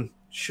 oh, go and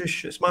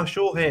shush, it's my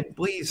show, hen,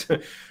 please. So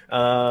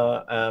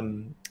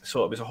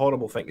it was a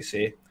horrible thing to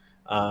say,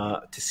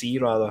 to see,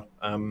 rather.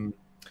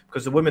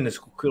 because the woman is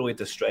clearly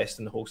distressed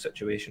in the whole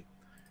situation.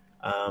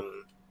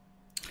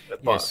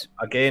 But yes.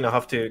 again, I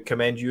have to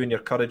commend you and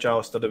your courage,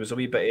 Alistair. There was a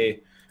wee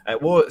bit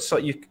of so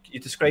you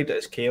described it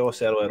as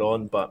chaos earlier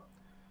on, but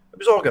it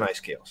was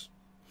organised chaos.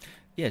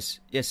 Yes,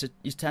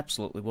 it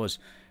absolutely was.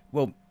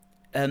 Well,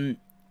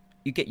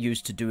 you get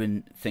used to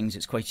doing things.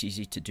 It's quite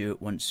easy to do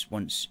it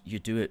once you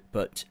do it.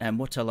 But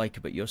what I like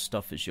about your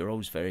stuff is you're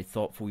always very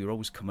thoughtful. You're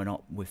always coming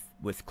up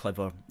with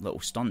clever little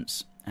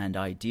stunts and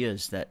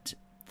ideas that's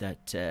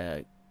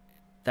a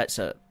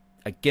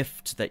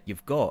gift that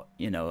you've got.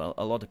 You know,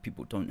 a lot of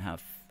people don't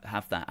have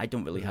that. I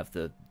don't really have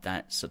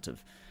that sort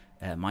of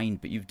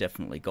mind, but you've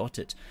definitely got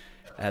it.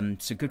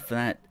 So good for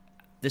that.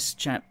 This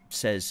chap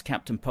says,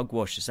 Captain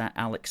Pugwash, is that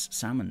Alex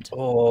Salmond?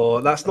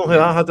 Oh, that's not who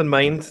I had in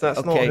mind.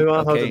 That's not who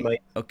I had in mind.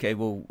 Okay,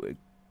 well,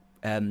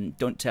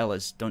 don't tell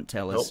us.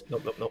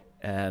 Nope.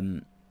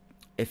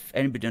 If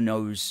anybody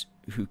knows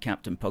who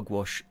Captain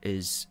Pugwash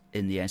is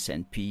in the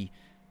SNP,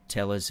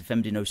 tell us. If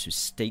anybody knows who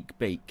Steak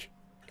Bake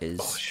is,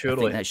 I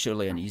think that's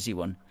surely an easy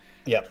one.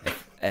 Yeah.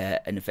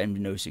 And if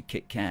anybody knows who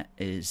Kit Kat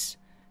is,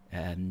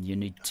 you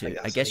need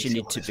to. I guess you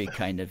need to be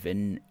kind of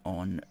in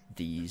on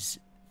these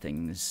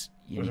things.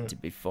 You need to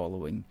be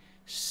following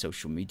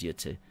social media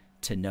to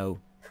know.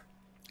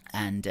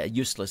 And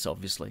Useless,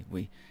 obviously,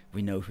 we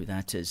know who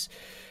that is.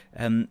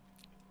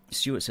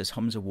 Stuart says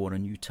Humza wore a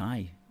new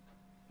tie.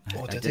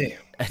 Did he?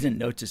 I didn't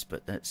notice,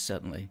 but that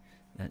certainly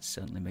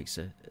makes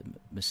a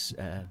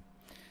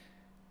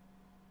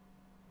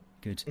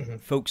good.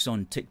 Folks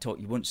on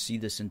TikTok, you won't see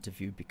this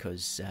interview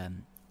because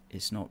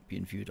it's not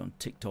being viewed on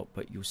TikTok,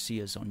 but you'll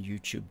see us on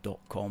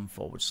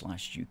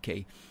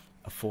youtube.com/UK,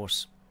 a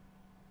force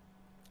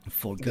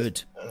for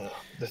good.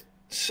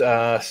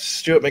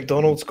 Stuart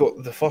McDonald's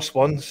got the first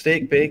one.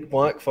 Steak Bake,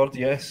 Blackford,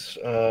 yes.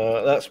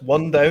 That's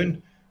one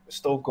down.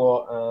 Still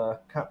got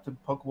Captain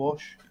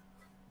Pugwash,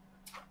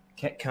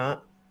 Kit Kat.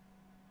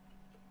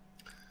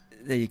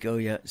 There you go.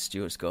 Yeah,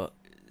 Stuart's got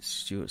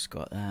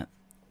that.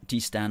 D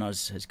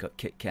Stanners has got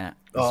Kit Kat.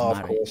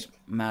 Of course.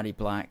 Mary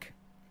Black.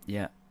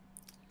 Yeah.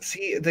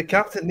 See, the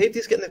captain.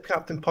 Nobody's getting the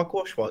Captain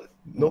Pugwash one.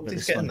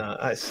 Nobody's getting that.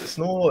 It's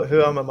not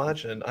who I'm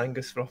imagining.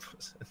 Angus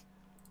Robertson.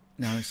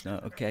 No, it's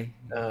not. Okay.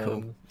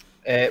 Cool.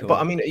 But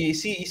I mean, you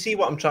see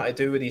what I'm trying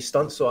to do with these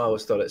stunts, so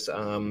Alistair. It's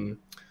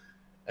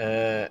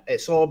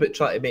all about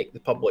trying to make the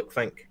public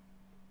think.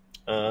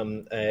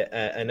 And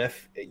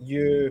if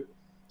you,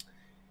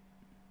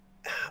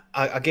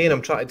 again,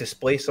 I'm trying to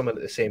display something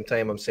at the same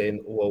time. I'm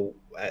saying, well,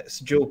 it's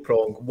dual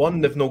prong.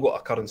 One, they've not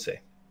got a currency.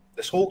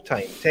 This whole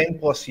time, 10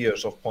 plus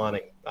years of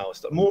planning,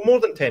 Alistair,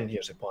 more than 10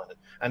 years of planning,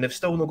 and they've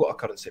still not got a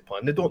currency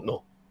plan. They don't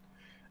know.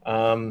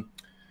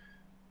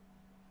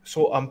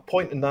 So I'm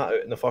pointing that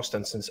out in the first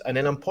instance, and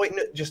then I'm pointing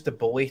at just the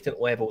blatant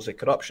levels of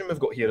corruption we've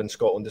got here in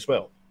Scotland as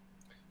well.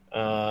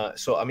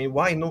 So I mean,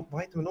 why do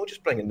we not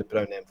just bring in the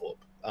brown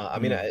envelope? I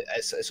mean,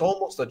 it's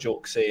almost a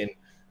joke saying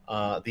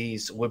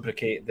these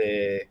lubricate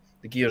the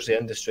gears of the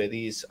industry,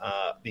 these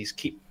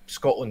keep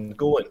Scotland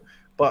going.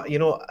 But you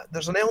know,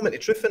 there's an element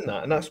of truth in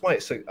that, and that's why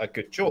it's a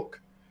good joke.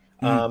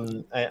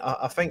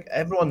 I think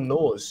everyone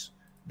knows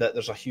that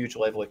there's a huge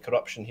level of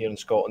corruption here in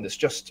Scotland. It's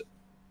just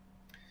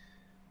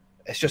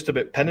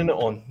about pinning it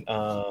on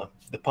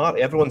the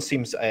party. Everyone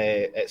seems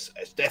it's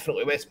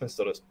definitely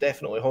Westminster, it's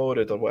definitely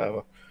Holyrood or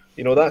whatever.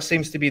 You know, that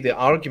seems to be the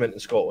argument in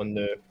Scotland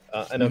now.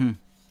 And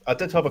I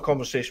did have a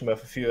conversation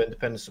with a few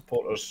independent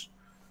supporters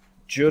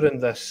during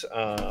this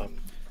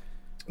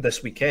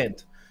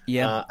weekend.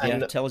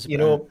 And tell us about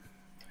that.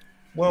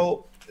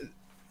 Well,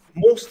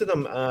 most of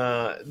them,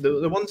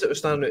 the ones that were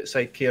standing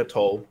outside Caird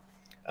Hall,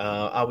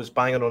 I was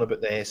banging on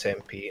about the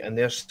SNP, and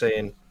they're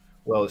saying,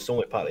 well, it's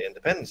only part of the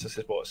independence. I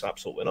said, well, it's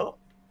absolutely not.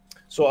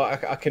 So I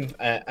can,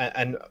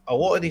 and a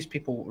lot of these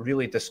people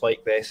really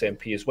dislike the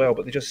SNP as well,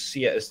 but they just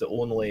see it as the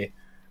only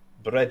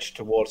bridge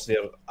towards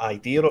their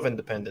idea of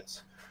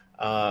independence.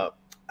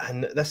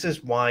 And this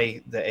is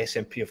why the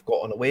SNP have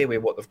gotten away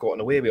with what they've gotten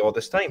away with all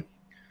this time,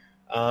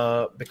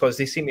 because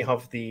they seem to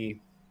have the,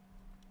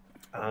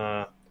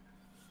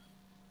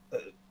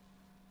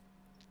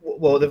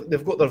 well,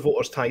 they've got their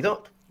voters tied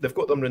up. They've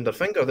got them round their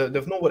finger.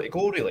 They've nowhere to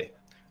go, really.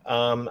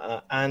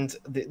 And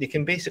they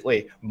can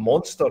basically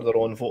monster their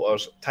own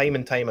voters time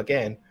and time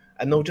again,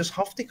 and they'll just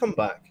have to come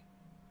back.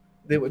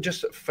 They would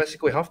just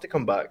physically have to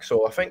come back.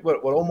 So I think we're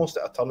almost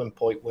at a turning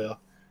point where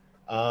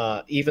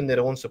even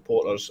their own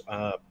supporters,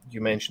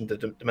 you mentioned the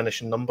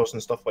diminishing numbers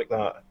and stuff like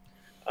that,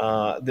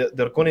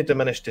 they're going to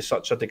diminish to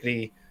such a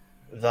degree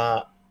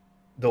that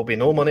there'll be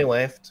no money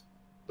left,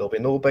 there'll be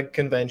no big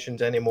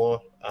conventions anymore,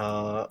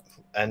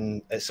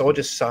 and it's all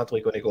just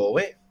sadly going to go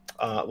away.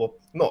 Well,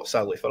 not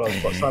sadly for us,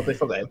 but sadly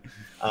for them.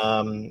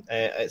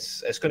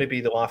 It's going to be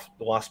the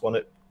last one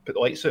that put the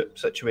lights out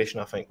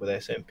situation, I think, with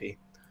SNP.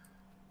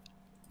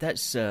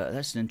 That's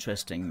an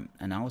interesting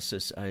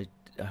analysis. I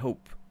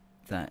hope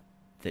that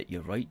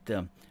you're right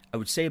there. I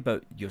would say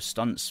about your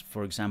stunts,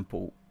 for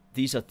example,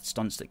 these are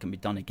stunts that can be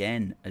done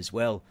again as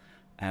well.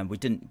 And you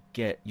didn't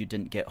get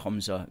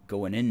Humza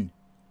going in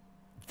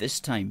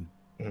this time,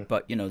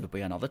 but you know there'll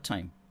be another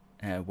time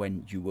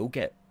when you will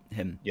get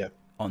him Yeah.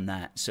 on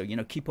that. So, you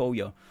know, keep all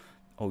your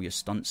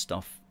stunt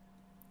stuff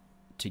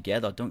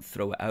together. Don't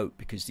throw it out,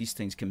 because these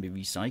things can be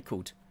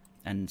recycled,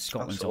 and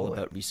Scotland's all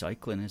about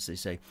recycling, as they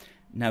say.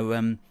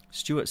 Now,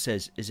 Stuart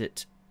says, is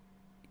it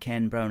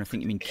Ken Brown? I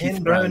think you mean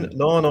Keith Brown.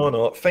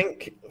 No.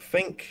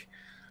 Think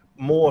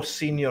more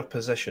senior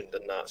position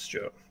than that,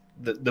 Stuart.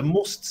 The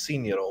most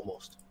senior,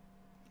 almost.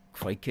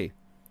 Crikey.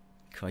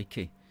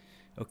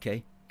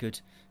 Okay,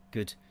 good.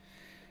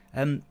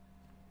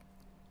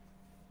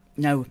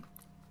 Now,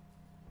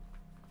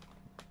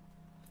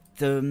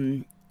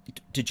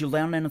 did you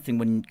learn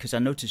anything because I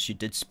noticed you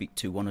did speak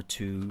to one or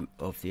two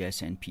of the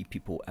SNP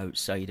people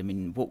outside. I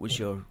mean, what was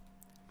your...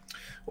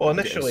 Well,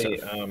 initially,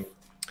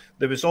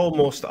 there was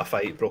almost a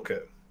fight broke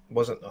out,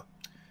 wasn't there?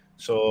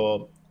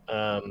 So,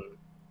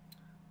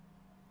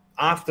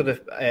 after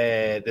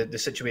the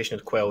situation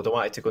had quelled, I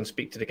wanted to go and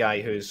speak to the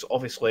guy who's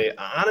obviously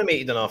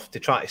animated enough to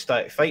try to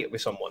start a fight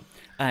with someone.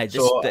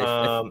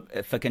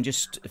 If I can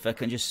just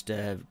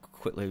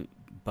quickly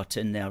butt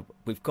in there,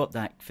 we've got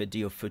that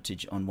video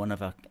footage on one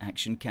of our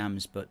action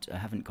cams, but I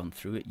haven't gone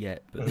through it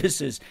yet. But this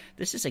is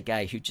a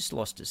guy who just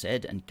lost his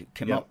head and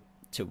came up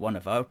to one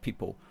of our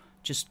people,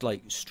 just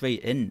like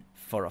straight in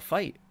for a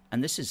fight.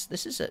 And this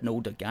is an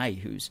older guy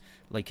who's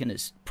like in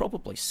his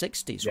probably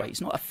 60s, right?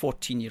 He's not a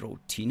 14-year-old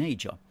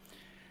teenager.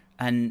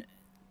 And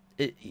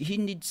he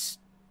needs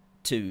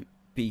to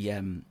be,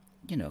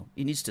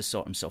 he needs to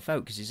sort himself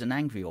out, because he's an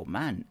angry old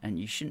man, and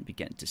you shouldn't be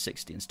getting to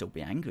 60 and still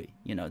be angry.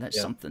 You know,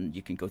 that's something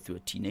you can go through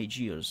teenage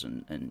years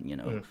and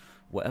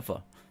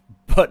whatever.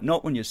 But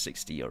not when you're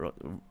 60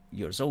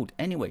 years old.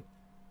 Anyway,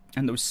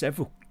 and there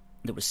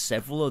were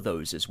several of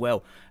those as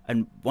well.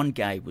 And one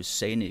guy was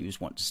saying he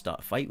was wanting to start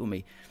a fight with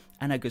me.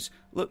 And I goes,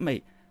 look,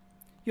 mate,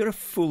 you're a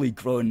fully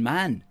grown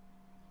man.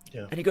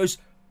 Yeah. And he goes,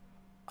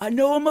 I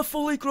know I'm a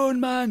fully grown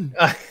man.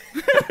 I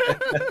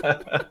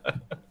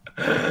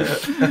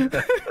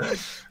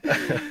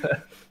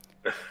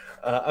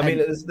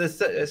mean,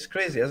 it's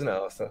crazy, isn't it,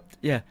 Alistair?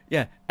 Yeah.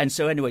 And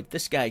so anyway,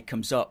 this guy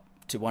comes up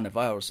to one of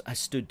ours. I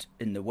stood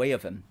in the way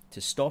of him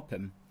to stop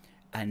him.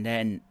 And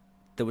then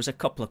there was a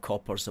couple of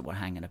coppers that were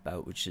hanging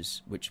about, which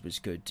was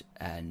good.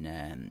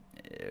 And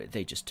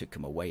they just took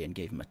him away and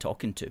gave him a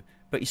talking to.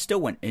 But he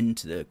still went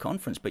into the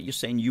conference. But you're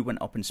saying you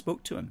went up and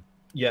spoke to him?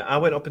 Yeah, I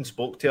went up and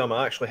spoke to him.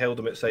 I actually held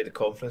him outside the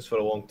conference for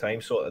a long time.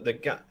 So the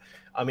guy,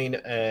 I mean,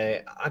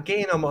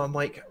 again, I'm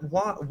like,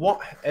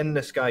 what in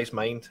this guy's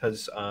mind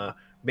has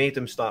made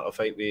him start a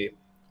fight with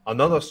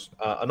another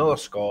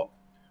Scot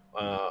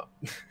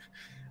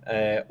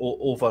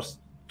over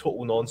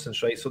total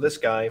nonsense, right? So this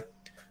guy,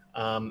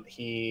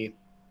 he,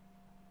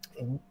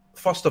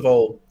 first of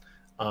all,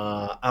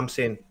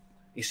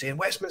 he's saying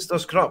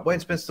Westminster's corrupt,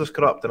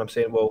 and I'm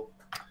saying, well,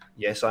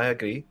 yes, I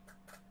agree.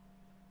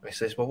 He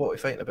says, well, what are we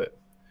fighting about?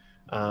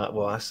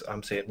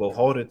 I'm saying, well,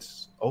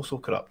 Horrid's also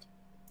corrupt.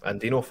 And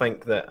do you not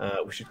think that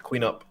we should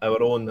clean up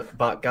our own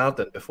back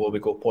garden before we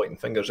go pointing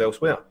fingers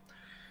elsewhere?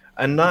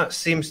 And that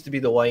seems to be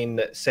the line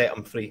that set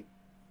him free.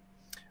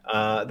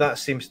 That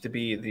seems to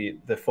be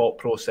the thought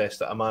process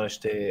that I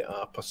managed to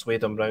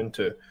persuade him round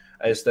to,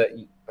 is that,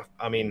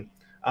 I mean,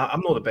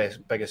 I'm not the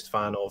biggest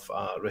fan of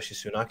Rishi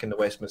Sunak and the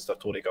Westminster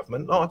Tory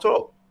government, not at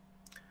all.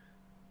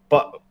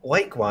 But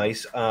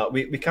likewise,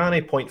 we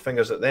can't point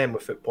fingers at them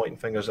without pointing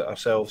fingers at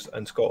ourselves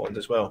in Scotland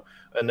as well.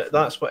 And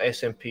that's what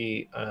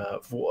SNP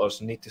voters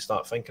need to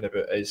start thinking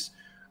about, is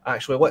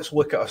actually, let's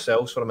look at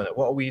ourselves for a minute.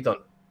 What have we done?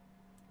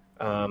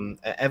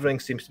 Everything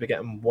seems to be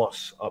getting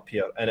worse up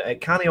here. And it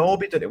can't all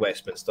be down to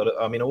Westminster.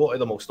 I mean, a lot of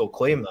them will still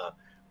claim that,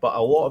 but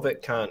a lot of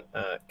it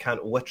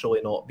can't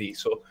literally not be.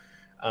 So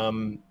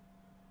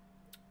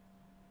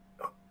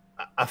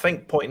I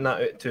think pointing that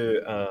out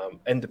to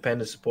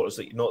independent supporters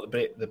that you're not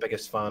the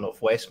biggest fan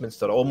of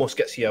Westminster almost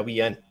gets you a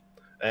wee in.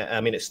 I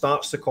mean, it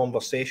starts the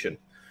conversation.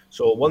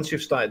 So once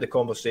you've started the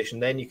conversation,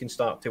 then you can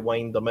start to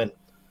wind them in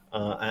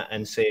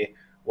and say,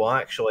 well,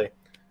 actually,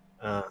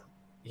 the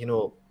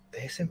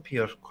SNP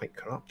are quite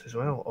corrupt as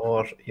well.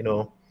 Or,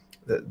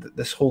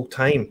 this whole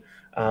time,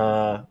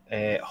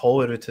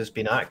 Holyrood has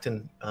been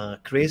acting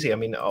crazy. I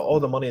mean, all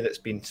the money that's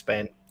been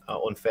spent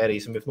on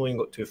ferries, and we've not even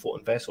got 2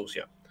 floating vessels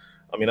yet.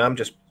 I mean, I'm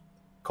just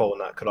calling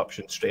that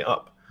corruption straight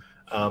up.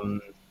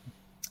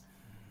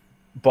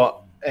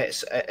 But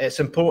it's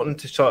important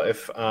to sort of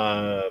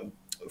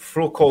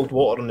throw cold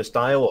water on this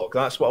dialogue.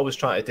 That's what I was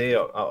trying to do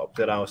up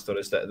there, Alistair,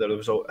 is that there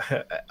was a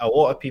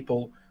lot of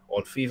people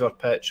on fever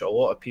pitch, a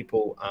lot of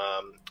people,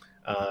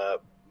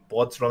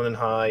 blood's running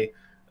high,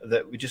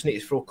 that we just need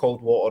to throw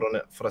cold water on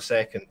it for a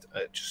second,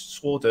 just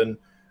slow down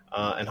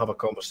and have a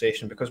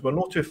conversation, because we're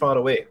not too far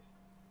away.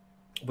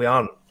 We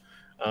aren't.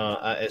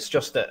 It's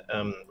just that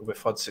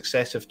we've had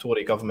successive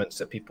Tory governments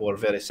that people are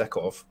very sick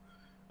of.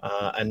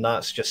 And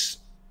that's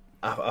just,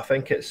 I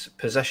think it's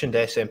positioned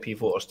SNP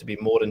voters to be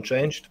more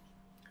entrenched.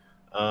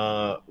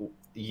 And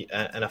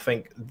I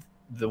think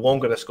the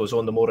longer this goes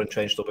on, the more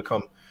entrenched they'll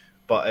become.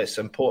 But it's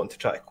important to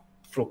try to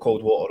throw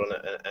cold water on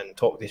it and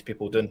talk these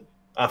people down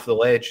off the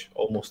ledge,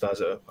 almost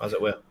as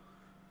it were.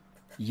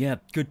 Yeah,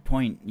 good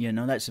point. You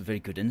know, that's a very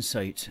good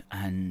insight,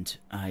 and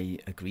I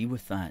agree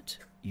with that.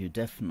 You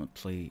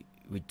definitely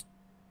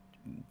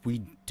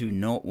we do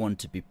not want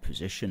to be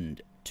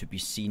positioned to be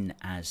seen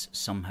as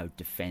somehow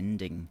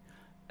defending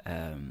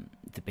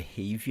the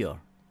behaviour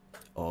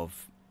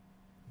of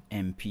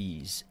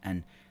MPs,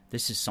 and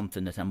this is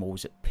something that I'm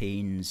always at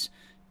pains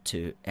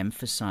to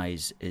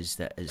emphasise, is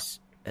that as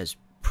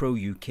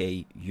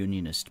pro-UK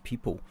Unionist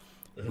people,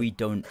 we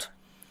don't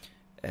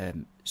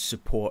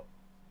support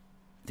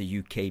the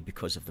UK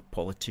because of the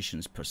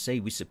politicians per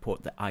se. We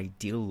support the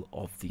ideal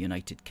of the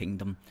United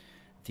Kingdom,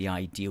 the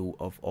ideal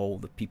of all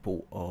the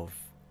people of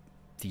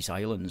these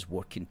islands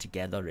working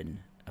together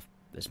in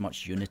as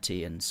much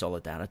unity and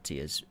solidarity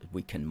as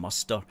we can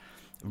muster,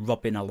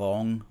 rubbing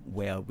along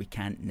where we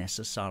can't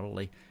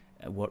necessarily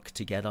work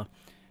together,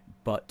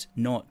 but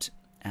not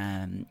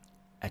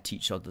at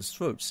each other's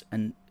throats.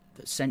 And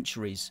the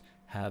centuries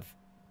have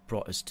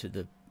brought us to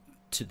the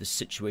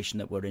situation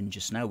that we're in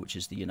just now, which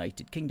is the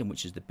United Kingdom,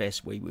 which is the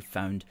best way we've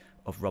found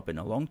of rubbing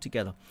along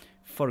together.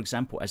 For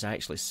example, as I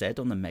actually said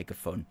on the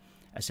megaphone,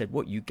 I said,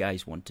 what you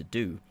guys want to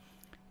do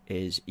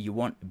is you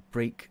want to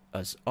break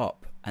us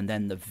up, and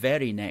then the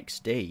very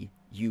next day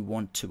you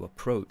want to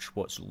approach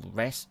what's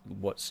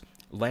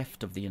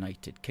left of the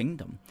United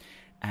Kingdom,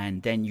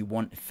 and then you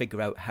want to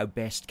figure out how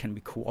best can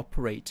we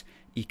cooperate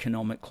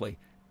economically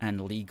and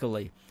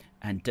legally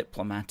and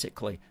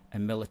diplomatically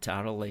and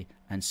militarily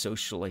and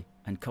socially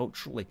and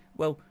culturally.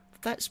 Well,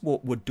 that's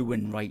what we're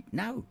doing right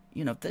now.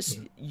 You know, this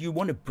you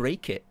want to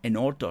break it in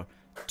order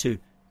to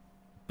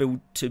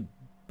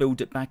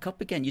build it back up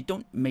again. You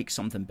don't make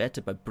something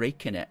better by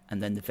breaking it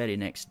and then the very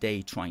next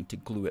day trying to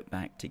glue it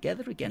back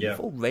together again. We've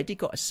already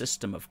got a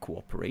system of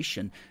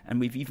cooperation, and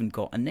we've even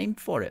got a name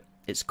for it.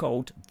 It's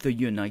called the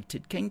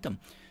United Kingdom.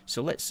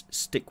 So let's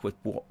stick with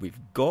what we've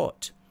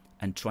got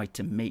and try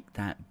to make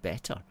that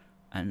better.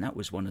 And that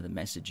was one of the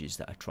messages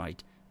that I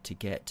tried to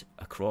get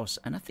across.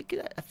 And I think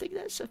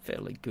that's a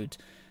fairly good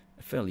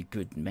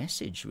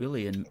message,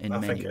 really, in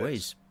many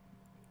ways.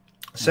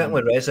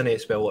 Certainly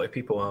resonates with a lot of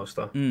people,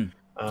 Alistair.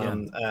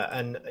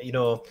 And you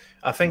know,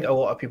 I think a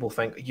lot of people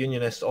think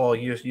Unionists,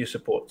 you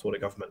support Tory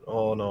government.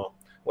 Oh no,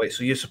 wait,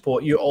 so you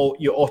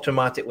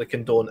automatically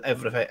condone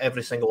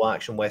every single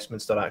action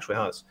Westminster actually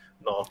has?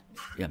 No.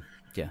 Yeah.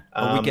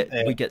 Well,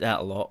 we get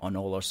that a lot on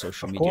all our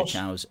social media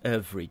channels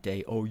every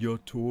day. Oh, you're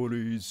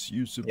Tories.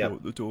 You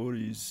support the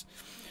Tories.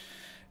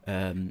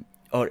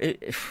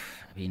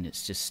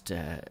 It's just,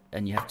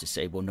 and you have to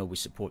say, well, no, we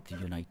support the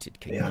United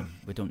Kingdom.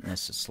 Yeah. We don't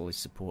necessarily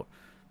support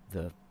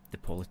the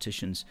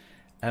politicians.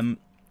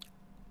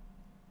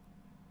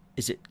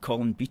 Is it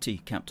Colin Beattie,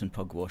 Captain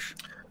Pugwash?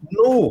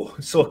 No.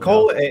 So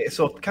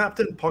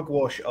Captain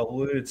Pugwash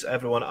alludes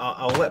everyone.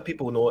 I'll let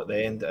people know at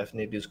the end if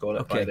nobody's got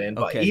it by then.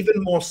 But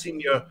even more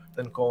senior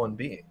than Colin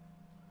Beattie.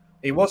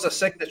 He was a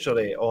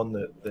signatory on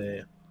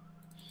the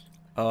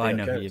I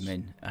know who you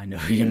mean.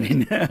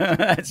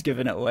 It's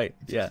giving it away.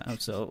 Yeah,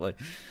 absolutely.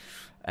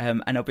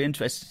 And I'll be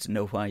interested to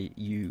know why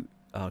you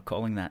are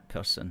calling that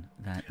person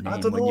that name. I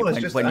don't know.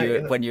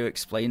 When you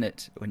explain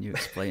it.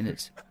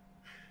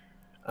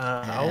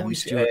 I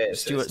always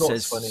Stuart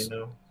says funny.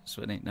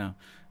 No.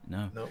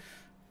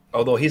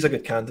 Although he's a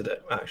good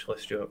candidate, actually,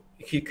 Stuart.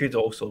 He could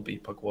also be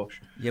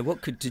Pugwash. Yeah.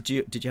 Did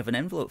you have an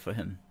envelope for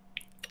him?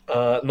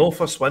 No,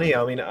 for Swinney.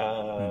 I mean,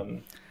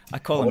 I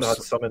call him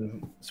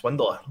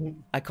Swindler.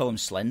 I call him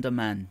Slender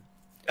Man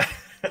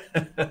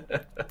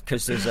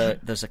because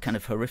there's a kind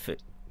of horrific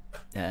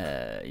US.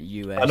 I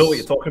know what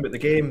you're talking about. The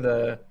game,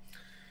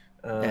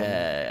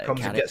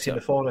 comes and gets you in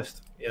the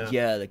forest.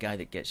 Yeah, the guy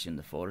that gets you in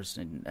the forest,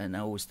 and I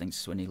always think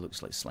Swinney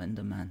looks like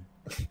Slender Man.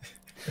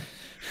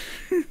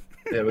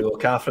 There we go.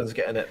 Catherine's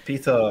getting it.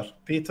 Peter.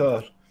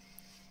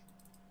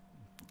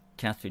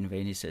 Catherine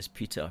Rainey says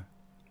Peter.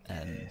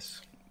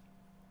 Yes.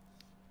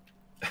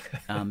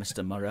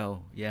 Mr.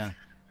 Morrell. Yeah.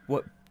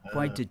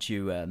 Why did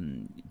you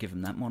give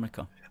him that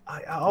moniker?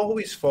 I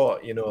always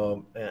thought,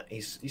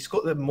 he's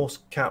got the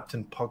most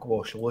Captain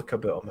Pugwash look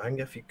about him. I think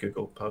if you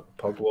Google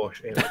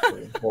Pugwash,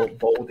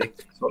 baldy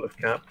sort of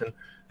captain,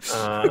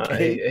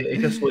 he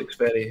just looks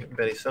very,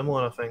 very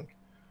similar, I think.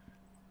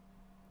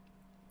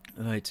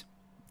 Right.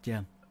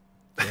 Yeah.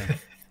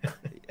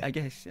 I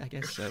guess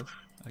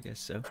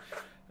so.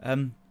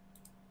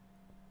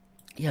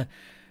 Yeah.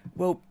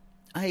 Well,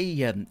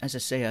 as I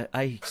say,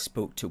 I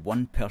spoke to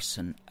one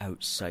person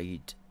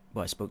outside.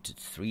 Well, I spoke to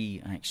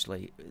three,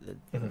 actually,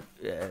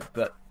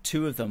 but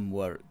two of them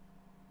were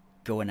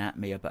going at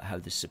me about how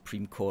the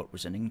Supreme Court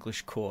was an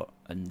English court,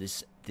 and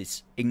this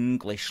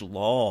English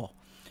law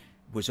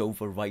was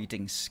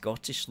overriding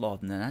Scottish law,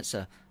 and that's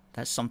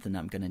something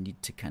I'm going to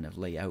need to kind of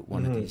lay out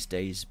one of these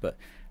days. But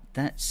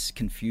that's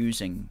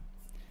confusing.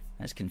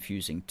 That's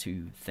confusing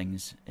two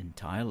things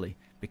entirely,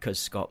 because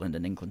Scotland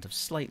and England have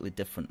slightly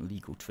different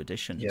legal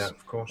traditions. Yeah,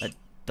 of course. That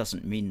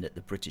doesn't mean that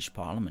the British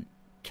Parliament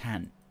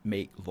can't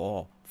make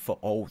law for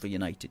all the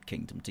United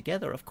Kingdom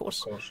together. Of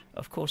course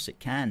it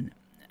can,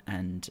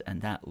 and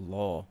that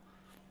law,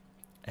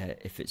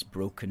 if it's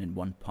broken in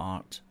one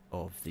part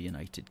of the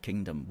United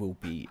Kingdom will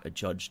be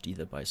adjudged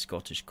either by a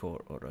Scottish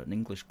court or an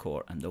English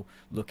court, and they'll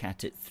look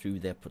at it through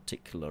their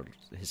particular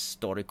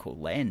historical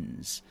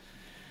lens.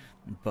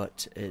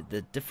 But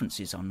the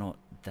differences are not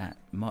that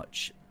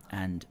much,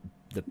 and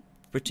the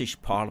British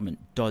Parliament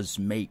does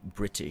make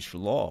British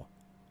law,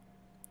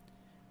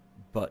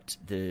 but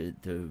the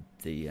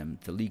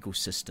legal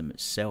system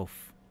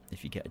itself,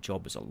 if you get a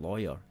job as a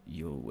lawyer,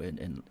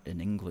 in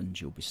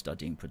England you'll be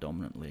studying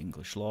predominantly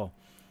English law,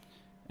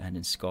 and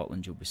in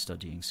Scotland you'll be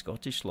studying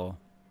Scottish law.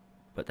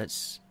 But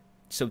that's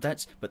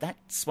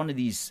one of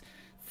these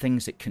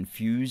things that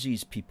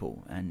confuses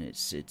people, and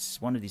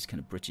it's one of these kind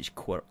of British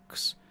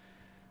quirks.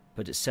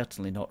 But it's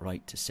certainly not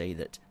right to say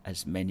that,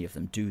 as many of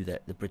them do,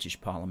 that the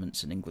British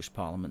Parliament's an English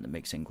Parliament that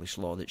makes English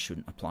law that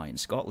shouldn't apply in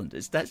Scotland.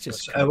 That's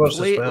just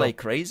completely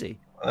crazy.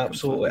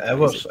 Absolutely,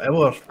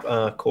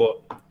 our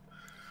court.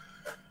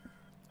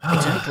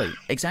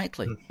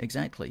 Exactly.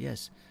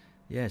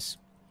 Yes.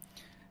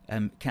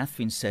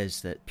 Catherine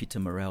says that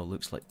Peter Morrell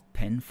looks like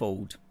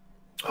Penfold.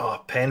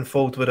 Oh,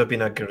 Penfold would have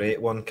been a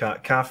great one,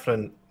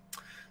 Catherine.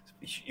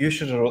 You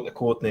should have wrote the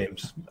code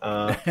names.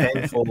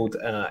 Penfold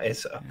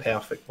is a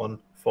perfect one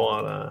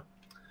for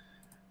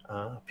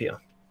Peter.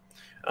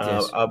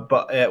 Yes.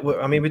 But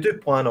I mean, we do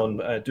plan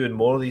on doing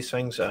more of these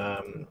things.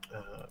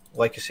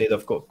 Like I said,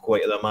 I've got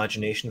quite an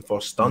imagination for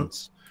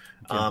stunts.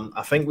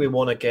 I think we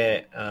want to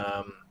get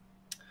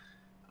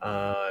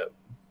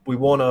we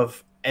want to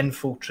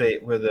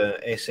infiltrate where the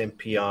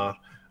SNP are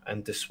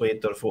and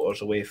dissuade their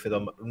voters away from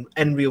them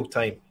in real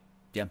time.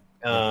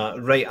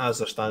 Right as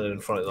they're standing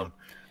in front of them.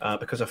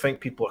 Because I think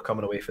people are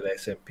coming away from the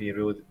SNP.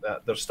 Really,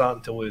 they're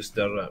starting to lose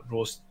their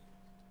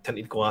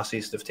rose-tinted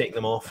glasses. They've taken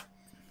them off.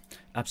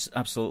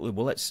 Absolutely.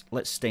 Well,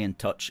 let's stay in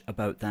touch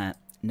about that.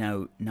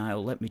 Now,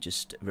 Niall, let me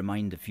just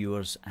remind the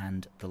viewers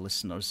and the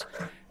listeners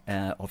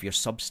of your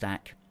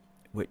Substack,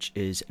 which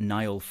is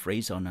Niall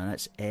Fraser. Now,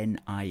 that's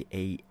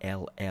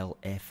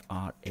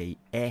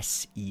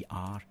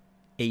NIALLFRASER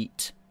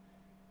 8.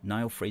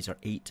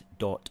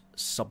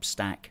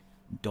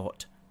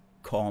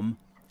 NiallFraser8.substack.com,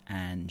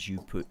 and you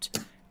put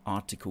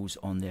articles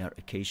on there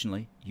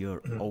occasionally.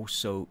 You're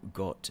also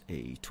got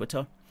a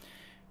Twitter,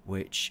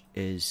 which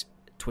is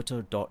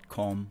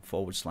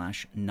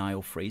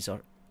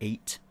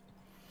twitter.com/NiallFraser8,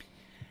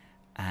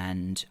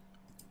 and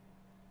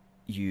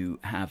you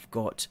have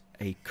got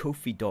a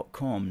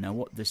Ko-fi.com. Now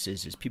what this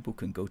is people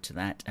can go to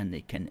that and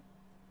they can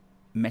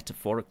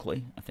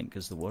metaphorically, I think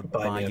is the word,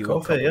 buy you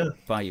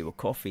a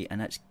coffee,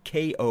 and that's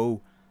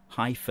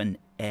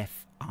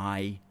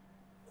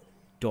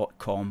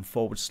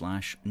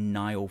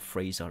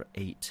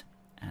ko-fi.com/NiallFraser8,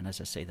 and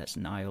as I say, that's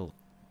Niall,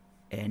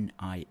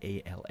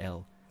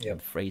 Niall, and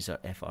Fraser,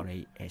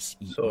 Fraser.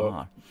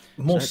 So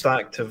most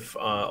active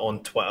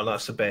on Twitter.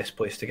 That's the best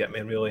place to get me,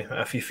 really.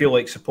 If you feel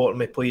like supporting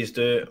me, please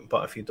do,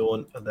 but if you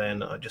don't,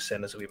 then just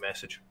send us a wee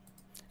message.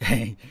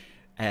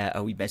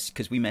 A wee message,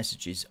 because wee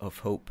messages of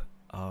hope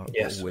are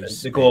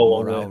always they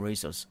go morale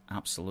raisers.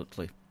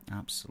 Absolutely.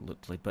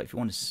 But if you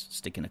want to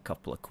stick in a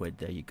couple of quid,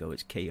 there you go.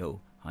 It's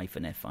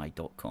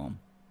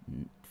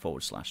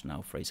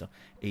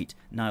ko-fi.com/NiallFraser8.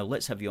 Now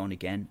let's have you on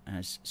again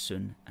as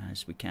soon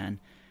as we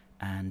can,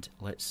 and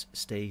let's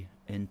stay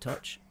in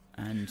touch.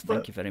 And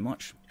thank you very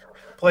much.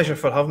 Pleasure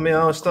for having me,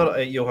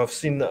 Alistair. You'll have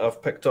seen that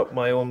I've picked up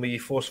my own wee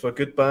Force for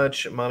Good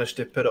badge, managed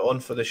to put it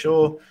on for the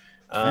show.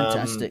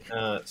 Fantastic.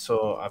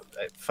 So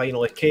it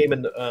finally came,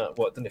 and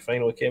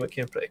it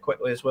came pretty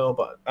quickly as well,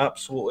 but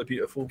absolutely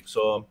beautiful.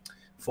 So I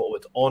thought I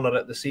would honour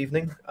it this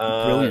evening.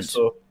 Brilliant.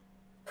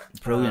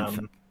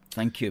 Brilliant.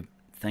 Thank you.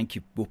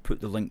 We'll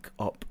put the link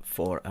up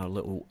for our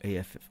little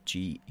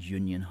AFFG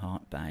Union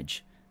Heart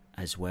badge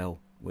as well,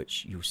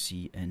 which you'll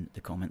see in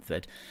the comment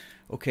thread.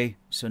 Okay,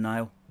 so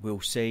Niall,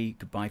 we'll say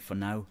goodbye for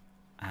now,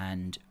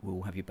 and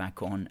we'll have you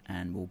back on,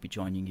 and we'll be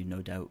joining you,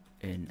 no doubt,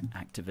 in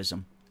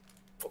Activism.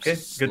 Okay,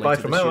 goodbye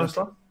for now,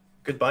 Alistair.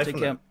 Goodbye for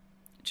now.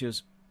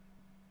 Cheers.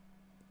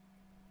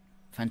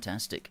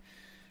 Fantastic.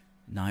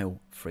 Niall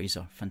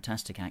Fraser,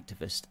 fantastic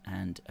activist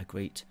and a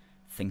great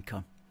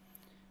thinker.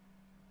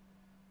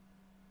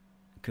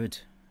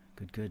 Good.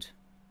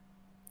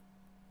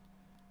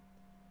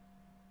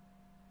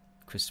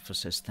 Christopher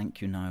says, thank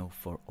you, Niall,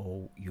 for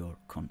all your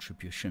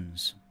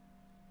contributions.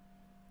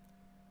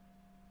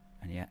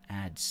 And he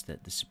adds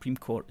that the Supreme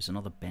Court is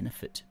another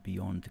benefit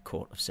beyond the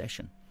Court of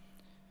Session.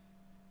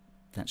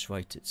 That's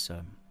right, it's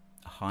a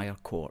higher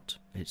court.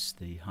 It's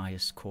the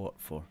highest court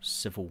for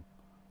civil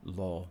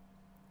law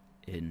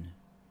in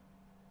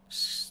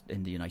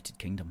the United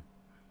Kingdom.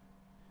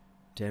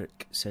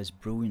 Derek says,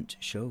 brilliant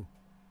show.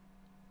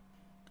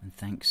 And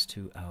thanks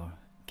to our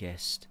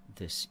guest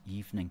this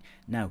evening.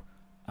 Now,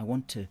 I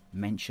want to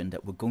mention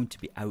that we're going to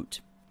be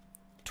out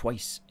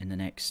twice in the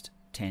next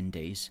 10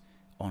 days.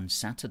 On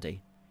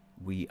Saturday,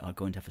 we are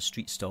going to have a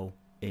street stall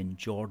in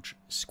George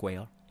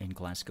Square in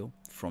Glasgow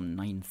from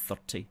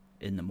 9:30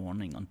 in the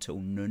morning until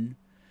noon.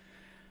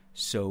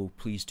 So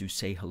please do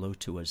say hello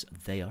to us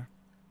there.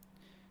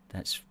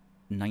 That's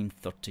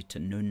 9:30 to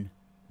noon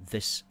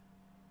this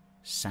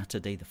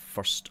Saturday, the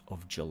 1st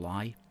of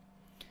July.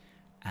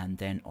 And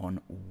then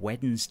on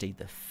Wednesday,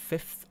 the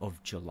 5th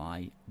of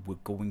July, we're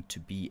going to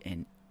be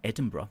in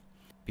Edinburgh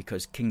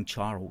because King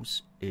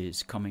Charles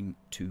is coming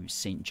to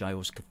St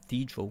Giles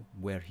Cathedral,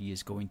 where he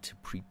is going to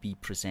be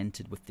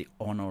presented with the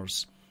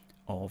honours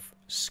of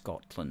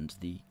Scotland,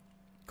 the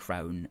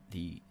crown,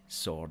 the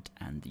sword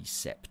and the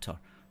sceptre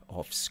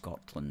of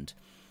Scotland,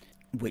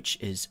 which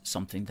is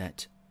something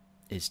that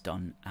is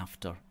done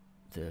after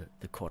the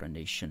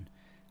coronation.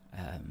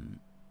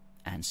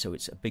 And so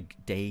it's a big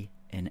day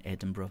in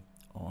Edinburgh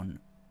on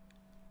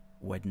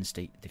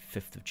Wednesday the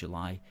 5th of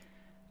July.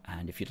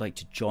 And if you'd like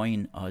to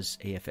join us,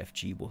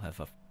 AFFG will have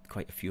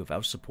quite a few of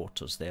our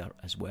supporters there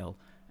as well,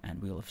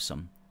 and we'll have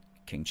some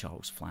King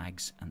Charles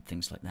flags and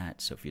things like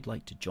that. So if you'd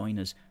like to join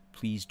us,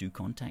 please do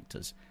contact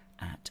us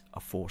at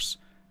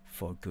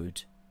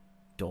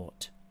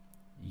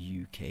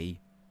aforceforgood.uk.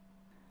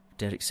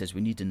 Derek says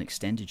we need an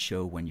extended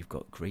show when you've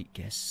got great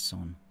guests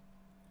on.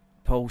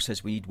 Paul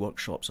says we need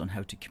workshops on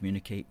how to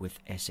communicate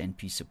with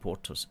SNP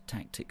supporters,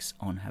 tactics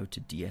on how to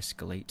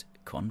de-escalate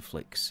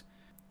conflicts.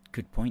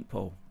 Good point,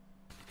 Paul.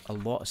 A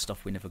lot of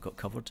stuff we never got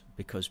covered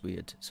because we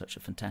had such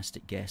a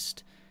fantastic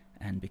guest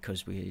and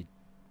because we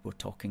were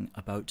talking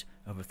about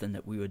everything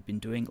that we had been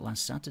doing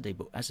last Saturday.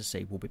 But as I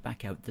say, we'll be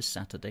back out this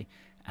Saturday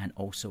and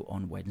also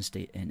on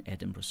Wednesday in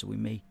Edinburgh, so we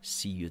may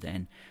see you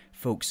then.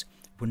 Folks,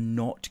 we're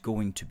not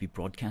going to be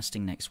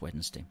broadcasting next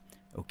Wednesday.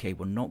 Okay,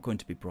 we're not going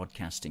to be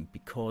broadcasting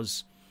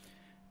because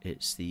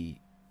it's the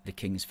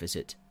King's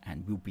visit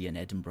and we'll be in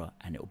Edinburgh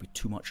and it'll be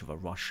too much of a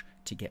rush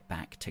to get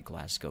back to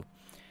Glasgow.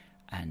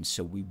 And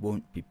so we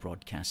won't be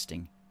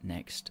broadcasting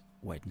next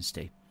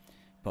Wednesday.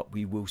 But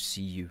we will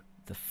see you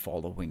the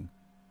following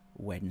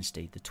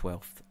Wednesday, the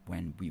 12th,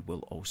 when we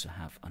will also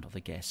have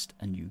another guest,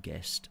 a new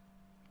guest,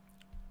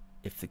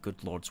 if the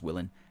good Lord's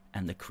willing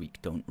and the creek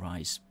don't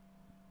rise.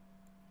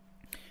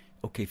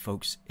 Okay,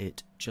 folks,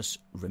 it just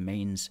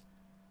remains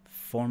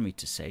for me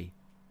to say,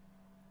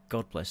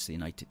 God bless the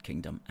United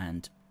Kingdom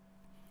and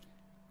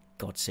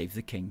God save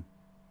the King.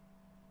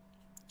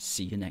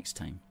 See you next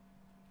time.